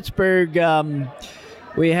to Pittsburgh,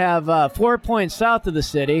 we have 4 Points south of the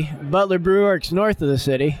city, Butler Brew Works north of the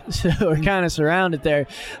city, so we're kind of surrounded there.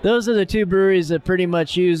 Those are the two breweries that pretty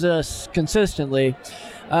much use us consistently.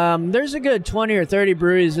 There's a good 20 or 30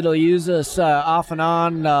 breweries that'll use us off and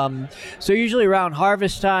on. So usually around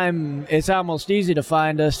harvest time, it's almost easy to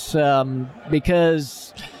find us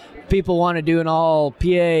because people want to do an all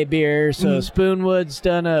PA beer. So Spoonwood's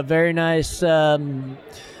done a very nice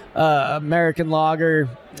American lager.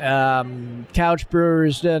 Couch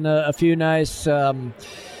Brewers done a few nice. The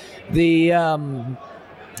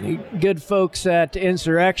good folks at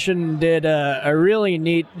Insurrection did a really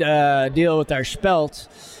neat deal with our spelt.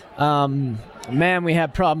 Man, we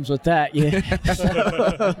had problems with that,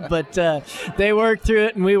 but they worked through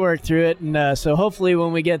it and we worked through it, and so hopefully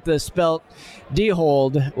when we get the spelt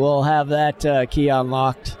de-hold, we'll have that key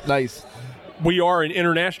unlocked. Nice. We are an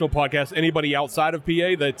international podcast. Anybody outside of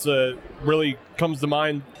PA that's really comes to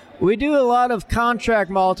mind? We do a lot of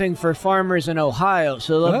contract malting for farmers in Ohio,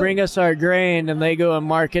 so they'll bring us our grain and they go and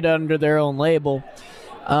market under their own label.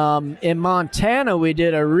 In Montana, we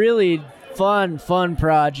did a really fun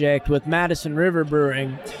project with Madison River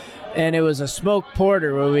Brewing, and it was a smoked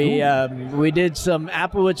porter where we did some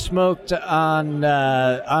applewood smoked on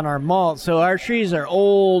our malt. So our trees are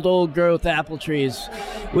old growth apple trees.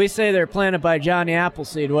 We say they're planted by Johnny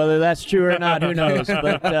Appleseed. Whether that's true or not, who knows?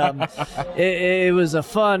 But it was an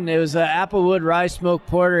applewood rye smoked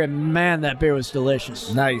porter, and man, that beer was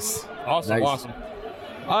delicious. Nice. Awesome.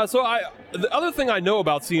 So the other thing I know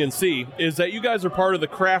about CNC is that you guys are part of the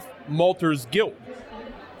Craft Malters Guild.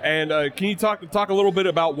 And can you talk a little bit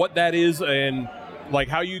about what that is and like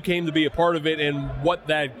how you came to be a part of it and what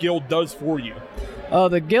that guild does for you? Oh,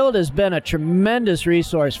 the guild has been a tremendous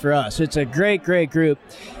resource for us. It's a great group.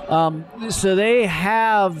 So they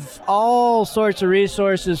have all sorts of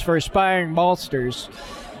resources for aspiring maltsters.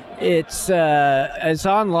 It's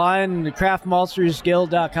online,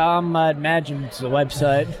 craftmaltstersguild.com. I'd imagine it's a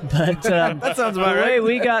website. But that sounds about right. The way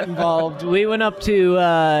we got involved, we went up to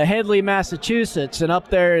Headley, Massachusetts, and up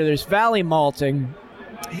there's Valley Malting.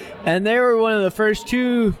 And they were one of the first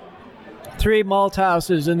 2-3 malt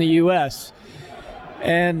houses in the U.S.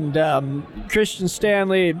 And Christian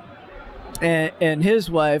Stanley and his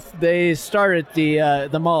wife, they started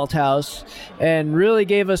the malt house and really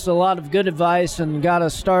gave us a lot of good advice and got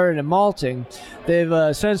us started in malting.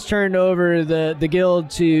 They've since turned over the guild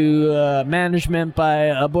to management by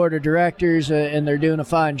a board of directors, and they're doing a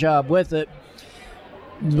fine job with it.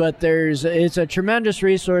 But it's a tremendous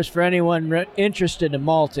resource for anyone interested in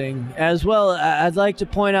malting. As well, I'd like to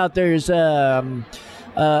point out there's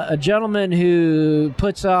a gentleman who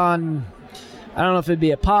puts on, I don't know if it'd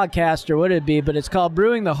be a podcast or what it'd be, but it's called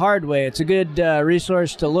Brewing the Hard Way. It's a good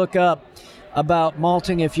resource to look up about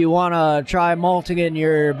malting if you want to try malting in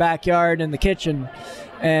your backyard in the kitchen.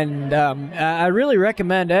 And I really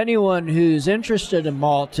recommend anyone who's interested in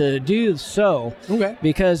malt to do so. Okay.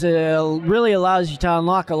 Because it really allows you to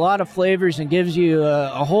unlock a lot of flavors and gives you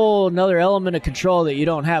a whole another element of control that you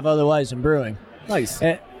don't have otherwise in brewing. Nice.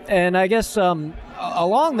 And I guess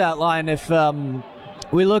along that line, if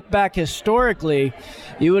we look back historically,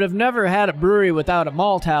 you would have never had a brewery without a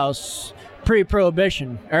malt house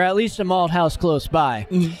pre-Prohibition, or at least a malt house close by.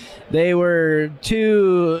 Mm-hmm. They were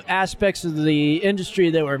two aspects of the industry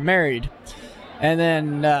that were married. And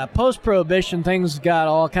then post-Prohibition, things got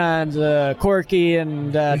all kinds of quirky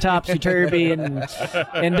and topsy-turvy and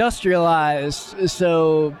industrialized.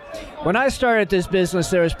 So when I started this business,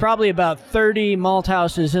 there was probably about 30 malt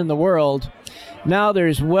houses in the world. Now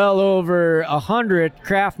there's well over 100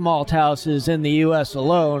 craft malt houses in the U.S.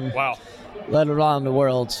 alone. Wow. Let alone the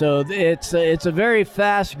world. So it's a very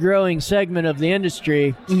fast-growing segment of the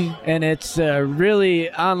industry, and it's really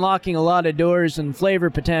unlocking a lot of doors and flavor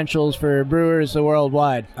potentials for brewers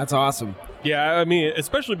worldwide. That's awesome. Yeah, I mean,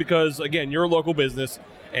 especially because, again, you're a local business,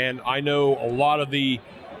 and I know a lot of the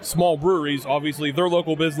small breweries, obviously, they're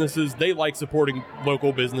local businesses. They like supporting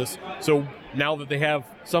local business. So now that they have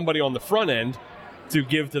somebody on the front end to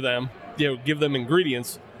give to them, give them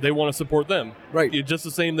ingredients, they want to support them. Right. Just the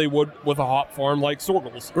same they would with a hop farm like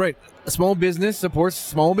Sorgel's. Right. A small business supports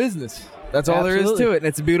small business. That's all there is to it, and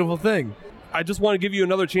it's a beautiful thing. I just want to give you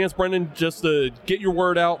another chance, Brendan, just to get your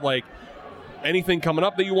word out, like anything coming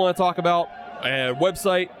up that you want to talk about,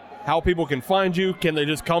 website, how people can find you. Can they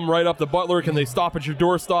just come right up to Butler? Can they stop at your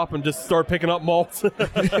doorstop and just start picking up malts?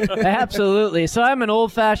 Absolutely. So I'm an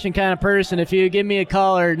old-fashioned kind of person. If you give me a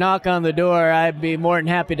call or knock on the door, I'd be more than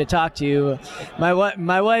happy to talk to you.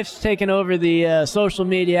 My wife's taken over the social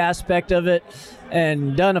media aspect of it.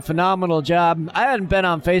 and done a phenomenal job. I hadn't been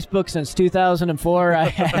on Facebook since 2004. I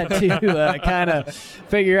had to kind of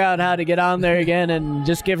figure out how to get on there again and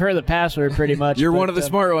just give her the password pretty much. You're one of the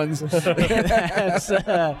smart ones.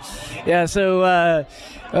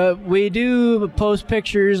 We do post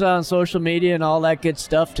pictures on social media and all that good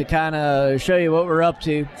stuff to kind of show you what we're up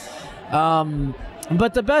to.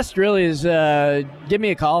 But the best really is give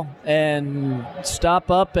me a call and stop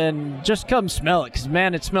up and just come smell it, because,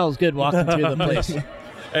 man, it smells good walking through the place.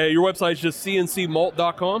 Hey, your website's just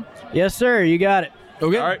cncmalt.com? Yes, sir. You got it.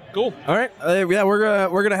 Okay. All right, cool. All right. Yeah,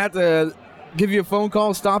 we're gonna have to give you a phone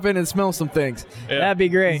call, stop in, and smell some things. Yeah. That'd be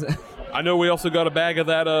great. I know we also got a bag of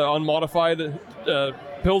that unmodified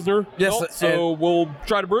Pilsner. Yes, malt, so we'll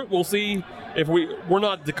try to brew it. We'll see if we're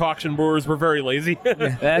not decoction brewers. We're very lazy.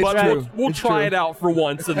 That's but right. we'll try it out for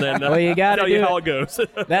once, and then Well, you gotta tell you do how it. it goes.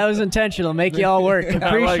 That was intentional. Make you all work.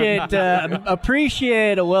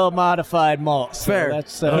 Appreciate a well-modified malt. So Fair.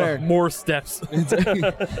 That's Fair. More steps.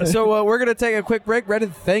 So we're going to take a quick break.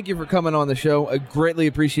 Reddit, thank you for coming on the show. I greatly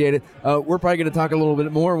appreciate it. We're probably going to talk a little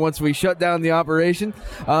bit more once we shut down the operation.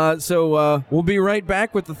 So we'll be right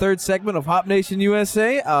back with the third segment of Hop Nation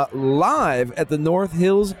USA live at the North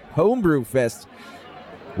Hills Homebrew Fest.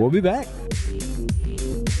 We'll be back.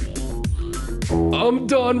 I'm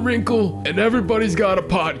Don Wrinkle, and everybody's got a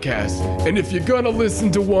podcast. And if you're gonna listen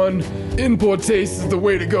to one, Import Taste is the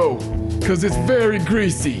way to go, because it's very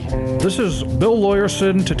greasy. This is Bill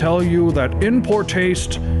Lawyerson to tell you that Import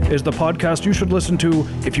Taste is the podcast you should listen to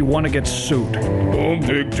if you want to get sued. I'm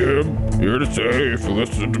Big Jim, here to say if you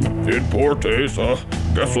listen to Import Taste,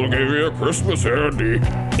 guess we'll give you a Christmas handy.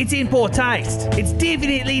 It's Import Taste. It's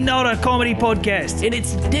definitely not a comedy podcast. And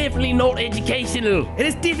it's definitely not educational. And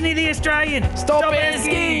it's definitely Australian. Stop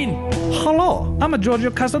asking! Hello, I'm Giorgio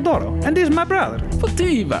Casadoro, and this is my brother.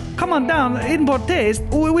 Fativa. Come on down, Import Taste,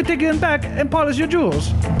 we take you back and polish your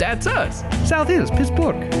jewels. That's us. South Hills,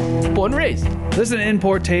 Pittsburgh. Born and raised. Listen to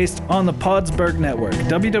Import Taste on the Podsberg Network,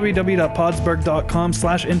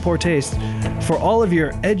 www.podsberg.com/importtaste for all of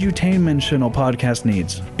your edutainment podcast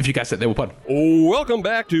needs. If you guys said they were fun. Welcome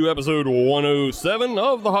back to episode 107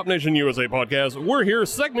 of the Hop Nation USA podcast. We're here,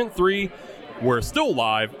 segment 3. We're still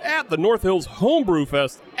live at the North Hills Homebrew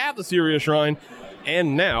Fest at the Sirius Shrine.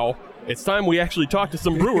 And now it's time we actually talk to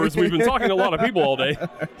some brewers. We've been talking to a lot of people all day.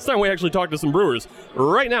 It's time we actually talk to some brewers.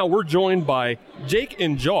 Right now, we're joined by Jake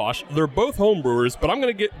and Josh. They're both home brewers, but I'm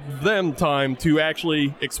going to get them time to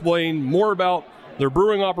actually explain more about their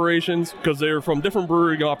brewing operations, because they're from different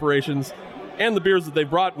brewing operations, and the beers that they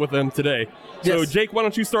brought with them today. So, Yes. Jake, why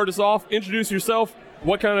don't you start us off? Introduce yourself.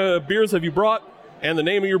 What kind of beers have you brought? And the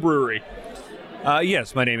name of your brewery.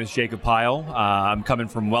 Yes, my name is Jacob Pyle. I'm coming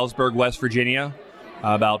from Wellsburg, West Virginia,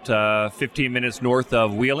 about 15 minutes north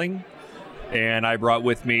of Wheeling. And I brought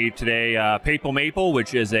with me today Papal Maple,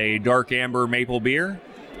 which is a dark amber maple beer,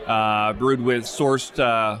 brewed with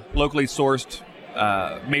locally sourced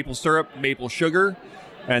maple syrup, maple sugar,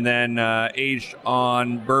 and then aged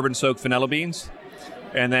on bourbon-soaked vanilla beans.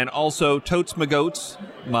 And then also Totes Magotes,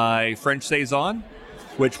 my French Saison,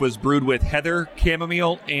 which was brewed with heather,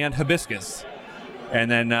 chamomile, and hibiscus. And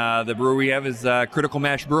then the brewer we have is Critical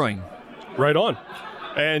Mash Brewing. Right on.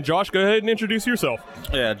 And Josh, go ahead and introduce yourself.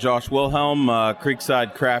 Yeah, Josh Wilhelm,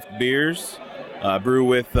 Creekside Craft Beers. Brew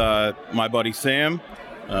with my buddy Sam.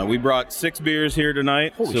 We brought 6 beers here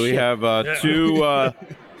tonight. Holy so we shit. have 2...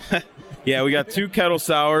 yeah, we got 2 kettle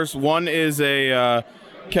sours. One is a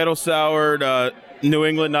kettle soured New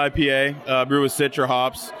England IPA, brewed with Citra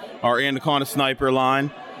hops, our Anaconda Sniper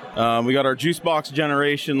line. We got our Juice Box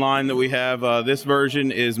Generation line that we have. This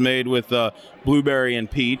version is made with blueberry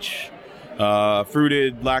and peach,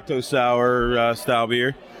 fruited lactose sour style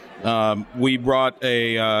beer. We brought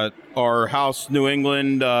our house New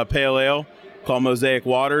England pale ale called Mosaic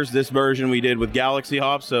Waters. This version we did with Galaxy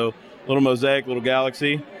hops, so little Mosaic, little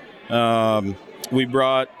Galaxy. We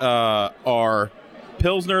brought our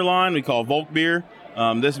Pilsner line we call Volk beer.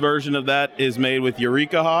 This version of that is made with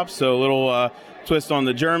Eureka hops, so a little twist on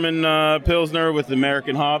the German Pilsner with the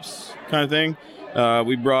American hops kind of thing.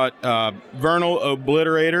 We brought Vernal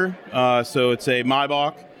Obliterator, so it's a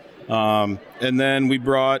Maibach. And then we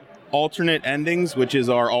brought Alternate Endings, which is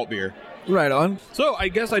our alt beer. Right on. So I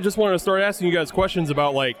guess I just wanted to start asking you guys questions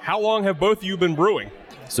about, like, how long have both of you been brewing?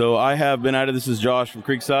 So I have been at it. This is Josh from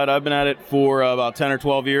Creekside. I've been at it for about 10 or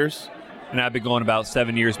 12 years. And I've been going about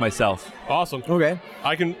 7 years myself. Awesome. Okay.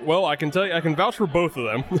 I can tell you, I can vouch for both of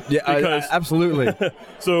them. Yeah, because, absolutely.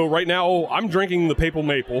 So right now, I'm drinking the Papal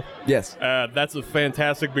Maple. Yes. That's a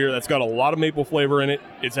fantastic beer. That's got a lot of maple flavor in it.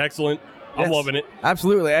 It's excellent. I'm loving it.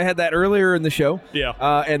 Absolutely. I had that earlier in the show.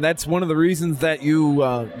 Yeah. And that's one of the reasons that you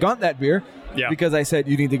got that beer. Yeah. Because I said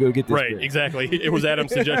you need to go get this beer. Right, exactly. It was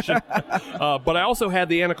Adam's suggestion. But I also had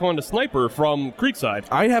the Anaconda Sniper from Creekside.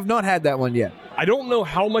 I have not had that one yet. I don't know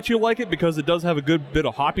how much you like it because it does have a good bit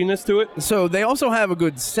of hoppiness to it. So they also have a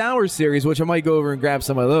good sour series, which I might go over and grab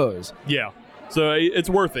some of those. Yeah. So it's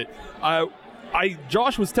worth it.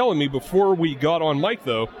 Josh was telling me before we got on mic,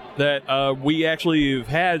 though, that we actually have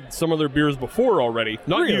had some of their beers before already.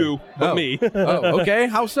 Not Really? you, but me. Oh, okay.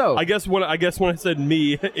 How so? I guess when I said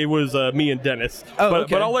me, it was me and Dennis. Oh, but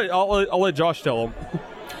okay. But I'll let Josh tell him.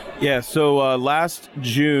 Yeah, so last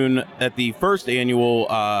June at the first annual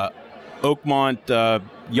Oakmont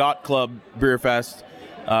Yacht Club Beer Fest,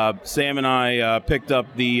 Sam and I picked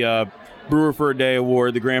up the Brewer for a Day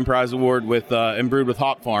award, the grand prize award with and brewed with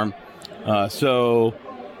Hop Farm. So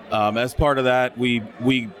as part of that,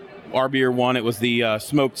 our beer won. It was the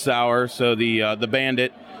smoked sour, so the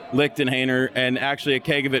Bandit, Lichtenhainer, and actually a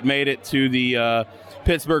keg of it made it to the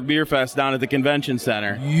Pittsburgh Beer Fest down at the convention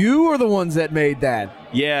center. You are the ones that made that.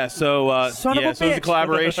 Yeah, so Son of a it was a bitch.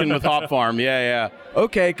 collaboration with Hop Farm. Yeah.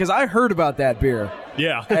 Okay, because I heard about that beer.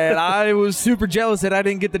 Yeah. And I was super jealous that I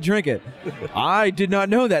didn't get to drink it. I did not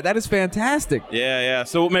know that. That is fantastic. Yeah.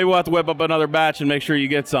 So maybe we'll have to whip up another batch and make sure you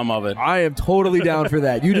get some of it. I am totally down for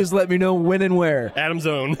that. You just let me know when and where. Adam's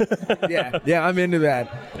own. Yeah, I'm into that.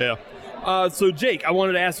 Yeah. So, Jake, I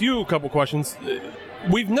wanted to ask you a couple questions.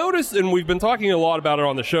 We've noticed, and we've been talking a lot about it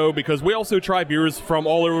on the show, because we also try beers from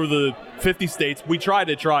all over the 50 states. We try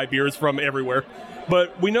to try beers from everywhere.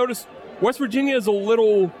 But we noticed West Virginia is a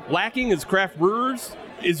little lacking as craft brewers.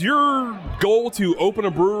 Is your goal to open a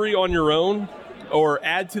brewery on your own or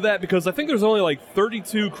add to that? Because I think there's only like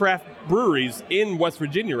 32 craft breweries in West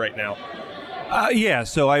Virginia right now. Yeah,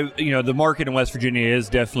 so the market in West Virginia is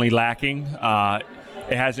definitely lacking.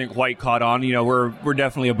 It hasn't quite caught on. We're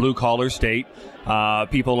definitely a blue collar state.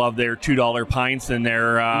 People love their $2 pints and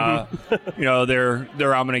their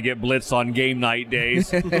their I'm going to get blitz on game night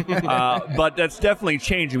days. But that's definitely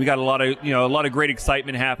changing. We got a lot of great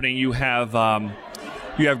excitement happening. You have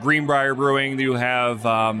Greenbrier Brewing. You have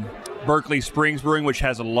Berkeley Springs Brewing, which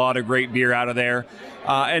has a lot of great beer out of there.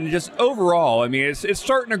 And just overall, I mean, it's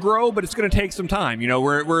starting to grow, but it's going to take some time.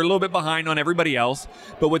 We're a little bit behind on everybody else,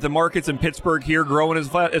 but with the markets in Pittsburgh here growing as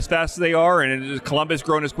fast as they are, and Columbus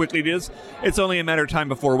growing as quickly as it is, it's only a matter of time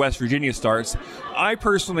before West Virginia starts. I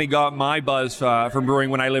personally got my buzz from brewing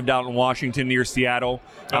when I lived out in Washington near Seattle.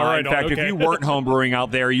 All right, in fact, okay. if you weren't home brewing out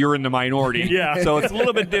there, you're in the minority. Yeah. So it's a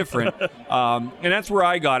little bit different. And that's where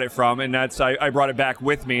I got it from, and I brought it back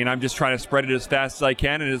with me, and I'm just trying to spread it as fast as I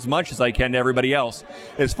can and as much as I can to everybody else.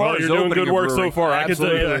 As far as you're doing opening good a work brewery, so far. I can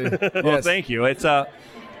tell you that. well, thank you. It's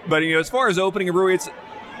but as far as opening a brewery,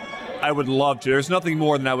 I would love to. There's nothing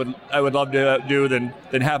more than I would love to do than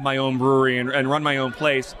have my own brewery and run my own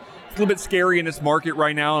place. It's a little bit scary in this market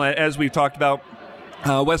right now, as we've talked about.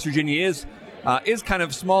 West Virginia is kind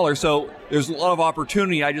of smaller, so there's a lot of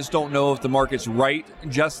opportunity. I just don't know if the market's right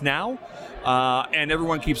just now. And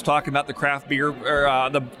everyone keeps talking about the craft beer, or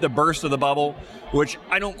the burst of the bubble, which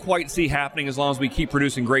I don't quite see happening as long as we keep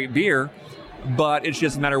producing great beer. But it's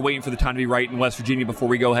just a matter of waiting for the time to be right in West Virginia before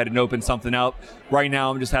we go ahead and open something up. Right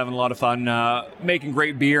now, I'm just having a lot of fun making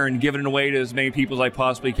great beer and giving it away to as many people as I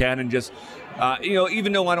possibly can. And just,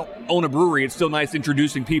 even though I don't own a brewery, it's still nice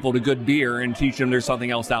introducing people to good beer and teaching them there's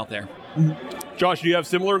something else out there. Josh, do you have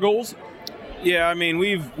similar goals? Yeah, I mean,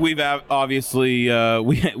 we've obviously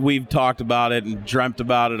we've talked about it and dreamt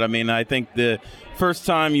about it. I mean, I think the first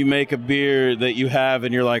time you make a beer that you have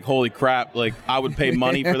and you're like, holy crap, like I would pay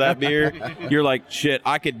money for that beer. You're like, shit,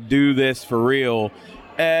 I could do this for real.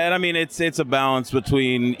 And I mean, it's a balance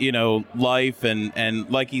between life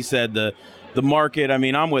and like he said, the market. I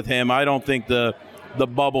mean, I'm with him. I don't think the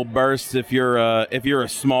bubble bursts if you're a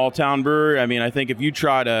small town brewer. I mean, I think if you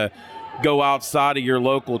try to go outside of your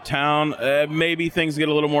local town, maybe things get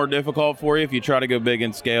a little more difficult for you if you try to go big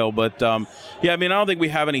in scale. But yeah, I mean, I don't think we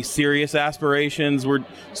have any serious aspirations. We're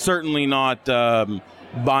certainly not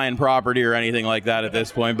buying property or anything like that at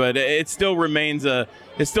this point. But it still remains a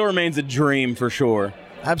dream for sure.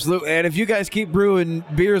 Absolutely. And if you guys keep brewing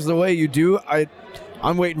beers the way you do,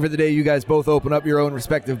 I'm waiting for the day you guys both open up your own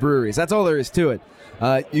respective breweries. That's all there is to it.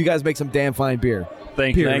 You guys make some damn fine beer.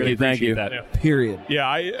 Thank you. Thank you. That. Period. Yeah,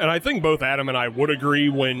 I think both Adam and I would agree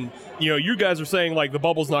when you guys are saying like the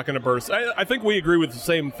bubble's not going to burst. I think we agree with the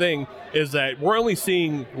same thing, is that we're only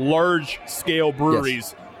seeing large scale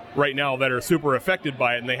breweries right now that are super affected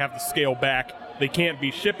by it, and they have to scale back. They can't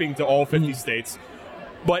be shipping to all 50 states.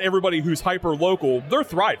 But everybody who's hyper local, they're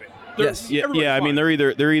thriving. Yeah. I mean, they're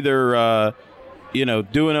either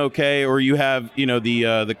doing okay, or you have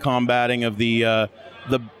the combating of the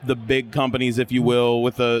big companies, if you will,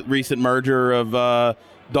 with the recent merger of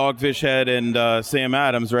Dogfish Head and Sam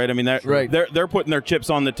Adams, right? I mean, they're putting their chips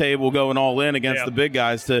on the table, going all in against the big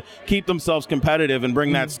guys to keep themselves competitive and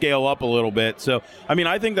bring that scale up a little bit. So, I mean,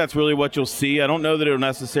 I think that's really what you'll see. I don't know that it'll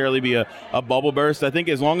necessarily be a bubble burst. I think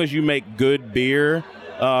as long as you make good beer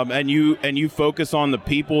and you focus on the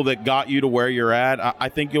people that got you to where you're at, I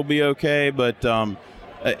think you'll be okay. But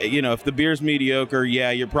if the beer's mediocre,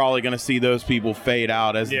 you're probably going to see those people fade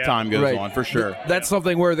out as the time goes on, for sure. That's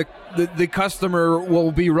something where the customer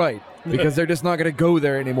will be right, because they're just not going to go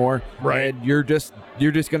there anymore. Right. And you're just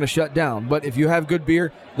going to shut down. But if you have good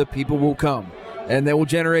beer, the people will come, and they will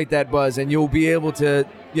generate that buzz, and you'll be able to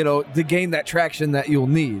gain that traction that you'll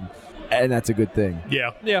need. And that's a good thing.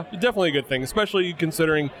 Yeah, definitely a good thing, especially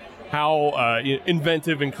considering how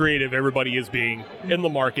inventive and creative everybody is being in the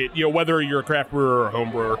market, whether you're a craft brewer or a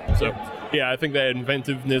home brewer. So, I think that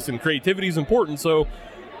inventiveness and creativity is important. So,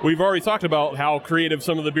 we've already talked about how creative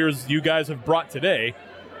some of the beers you guys have brought today.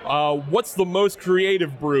 What's the most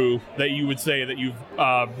creative brew that you would say that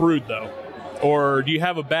you've brewed, though? Or do you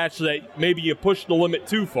have a batch that maybe you pushed the limit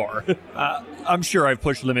too far? I'm sure I've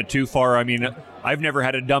pushed the limit too far. I mean, I've never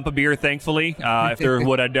had to dump a beer, thankfully. If there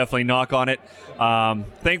would, I'd definitely knock on it.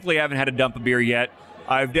 Thankfully, I haven't had to dump a beer yet.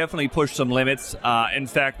 I've definitely pushed some limits. In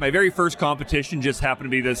fact, my very first competition just happened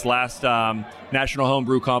to be this last National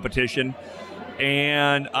Homebrew competition.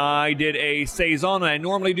 And I did a Saison that I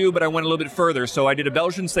normally do, but I went a little bit further. So I did a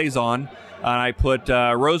Belgian Saison, and I put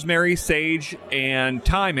rosemary, sage, and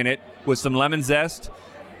thyme in it with some lemon zest.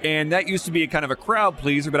 And that used to be a kind of a crowd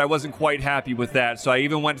pleaser, but I wasn't quite happy with that. So I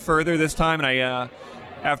even went further this time, and I,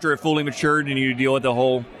 after it fully matured and you deal with the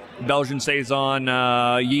whole Belgian Saison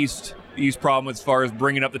yeast problem as far as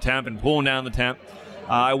bringing up the temp and pulling down the temp,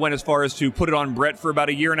 I went as far as to put it on Brett for about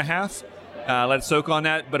a year and a half, let it soak on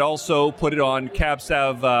that, but also put it on Cab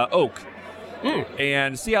Sav oak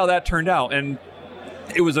and see how that turned out. And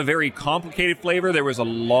it was a very complicated flavor. There was a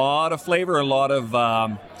lot of flavor, a lot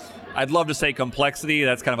of... I'd love to say complexity.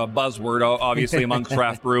 That's kind of a buzzword, obviously, among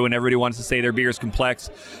craft brew, and everybody wants to say their beer is complex.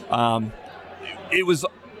 It was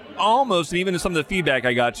almost, and even some of the feedback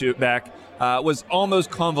I got back, was almost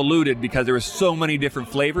convoluted because there were so many different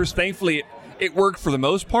flavors. Thankfully, it worked for the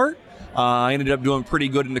most part. I ended up doing pretty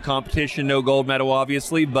good in the competition. No gold medal,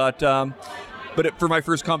 obviously, but for my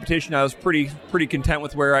first competition, I was pretty content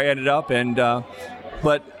with where I ended up, and.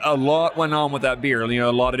 But a lot went on with that beer.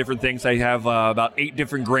 A lot of different things. I have about 8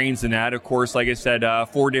 different grains in that. Of course, like I said,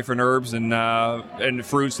 4 different herbs and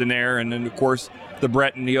fruits in there. And then, of course, the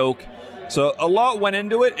Brett and the oak. So a lot went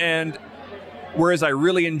into it. And whereas I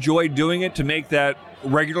really enjoyed doing it to make that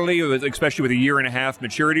regularly, especially with a year and a half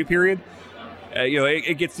maturity period,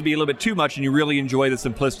 it gets to be a little bit too much, and you really enjoy the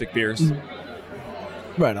simplistic beers.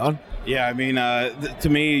 Right on. Yeah, I mean, to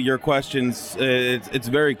me, your questions, it's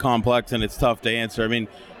very complex and it's tough to answer. I mean,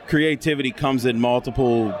 creativity comes in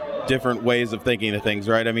multiple different ways of thinking of things,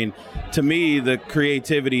 right? I mean, to me, the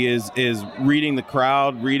creativity is reading the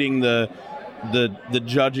crowd, reading the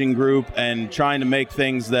judging group, and trying to make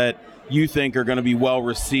things that you think are going to be well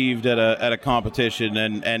received at a competition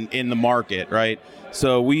and in the market, right?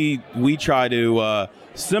 So we try to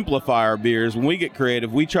simplify our beers. When we get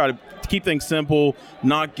creative, we try to keep things simple,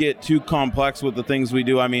 not get too complex with the things we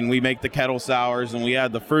do. I mean, we make the kettle sours and we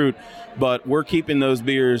add the fruit, but we're keeping those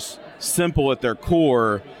beers simple at their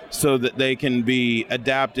core so that they can be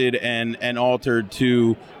adapted and altered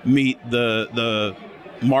to meet the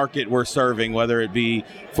market we're serving, whether it be,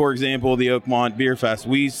 for example, the Oakmont Beer Fest.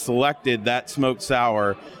 We selected that smoked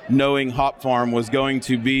sour knowing Hop Farm was going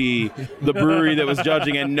to be the brewery that was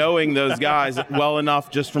judging, and knowing those guys well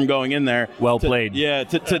enough just from going in there. Well played. Yeah,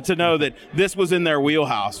 to know that this was in their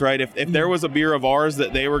wheelhouse, right? If there was a beer of ours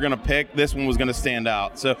that they were going to pick, this one was going to stand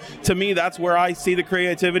out. So to me, that's where I see the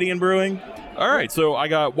creativity in brewing. All right, so I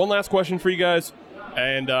got one last question for you guys,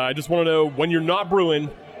 and I just want to know, when you're not brewing,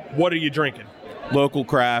 what are you drinking? Local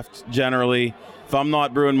craft, generally. If I'm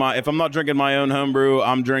not drinking my own home brew,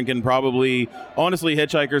 I'm drinking honestly,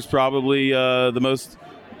 Hitchhiker's probably the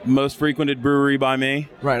most frequented brewery by me.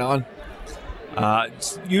 Right on.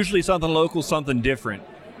 It's usually something local, something different.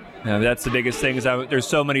 That's the biggest thing, is that there's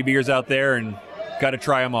so many beers out there, and got to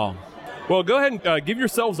try them all. Well, go ahead and give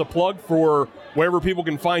yourselves a plug for wherever people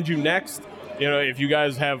can find you next. If you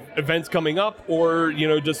guys have events coming up, or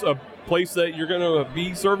just a place that you're going to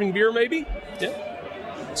be serving beer, maybe. Yeah.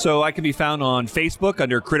 So I can be found on Facebook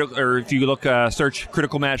under or if you look, search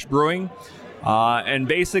Critical Match Brewing, and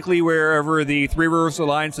basically wherever the Three Rivers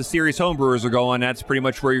Alliance of Serious Homebrewers are going, that's pretty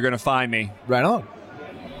much where you're going to find me. Right on.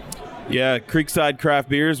 Yeah, Creekside Craft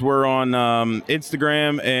Beers. We're on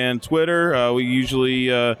Instagram and Twitter. We usually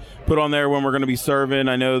put on there when we're going to be serving.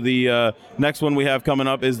 I know the next one we have coming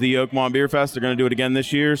up is the Oakmont Beer Fest. They're going to do it again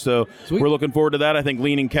this year, so we're looking forward to that. I think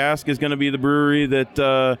Leaning Cask is going to be the brewery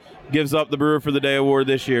that gives up the Brewer for the Day award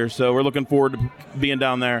this year, so we're looking forward to being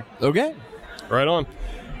down there. Okay. Right on.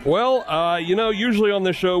 Well, usually on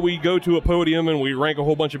this show we go to a podium and we rank a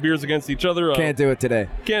whole bunch of beers against each other. Can't do it today.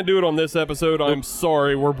 Can't do it on this episode. I'm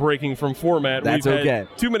sorry, we're breaking from format. That's We've okay.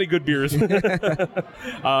 had too many good beers.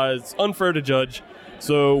 It's unfair to judge.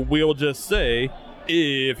 So we'll just say,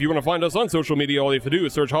 if you want to find us on social media, all you have to do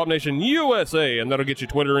is search Hop Nation USA, and that'll get you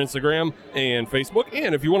Twitter, Instagram, and Facebook.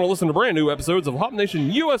 And if you want to listen to brand new episodes of Hop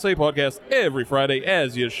Nation USA podcast every Friday,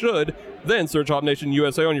 as you should, then search Hop Nation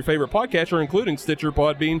USA on your favorite podcatcher, including Stitcher,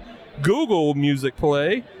 Podbean, Google Music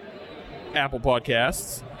Play, Apple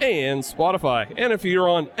Podcasts, and Spotify. And if you're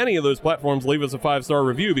on any of those platforms, leave us a 5-star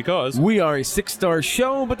review, because we are a 6-star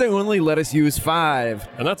show, but they only let us use 5.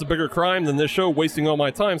 And that's a bigger crime than this show wasting all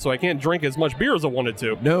my time, so I can't drink as much beer as I wanted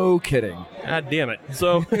to. No kidding. God damn it.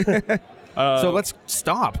 So so let's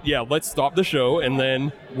stop. Yeah, let's stop the show, and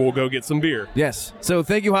then we'll go get some beer. Yes. So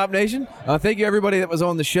thank you, Hop Nation. Thank you, everybody that was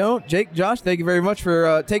on the show. Jake, Josh, thank you very much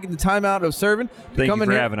for taking the time out of serving. Thank you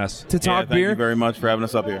for having us. To talk thank beer. you very much for having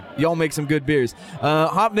us up here. Y'all make some good beers.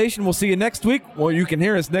 Hop Nation, we'll see you next week. Well, you can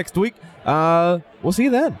hear us next week. We'll see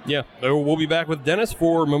you then. Yeah, we'll be back with Dennis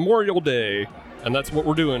for Memorial Day, and that's what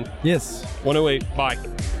we're doing. Yes. 108. Bye.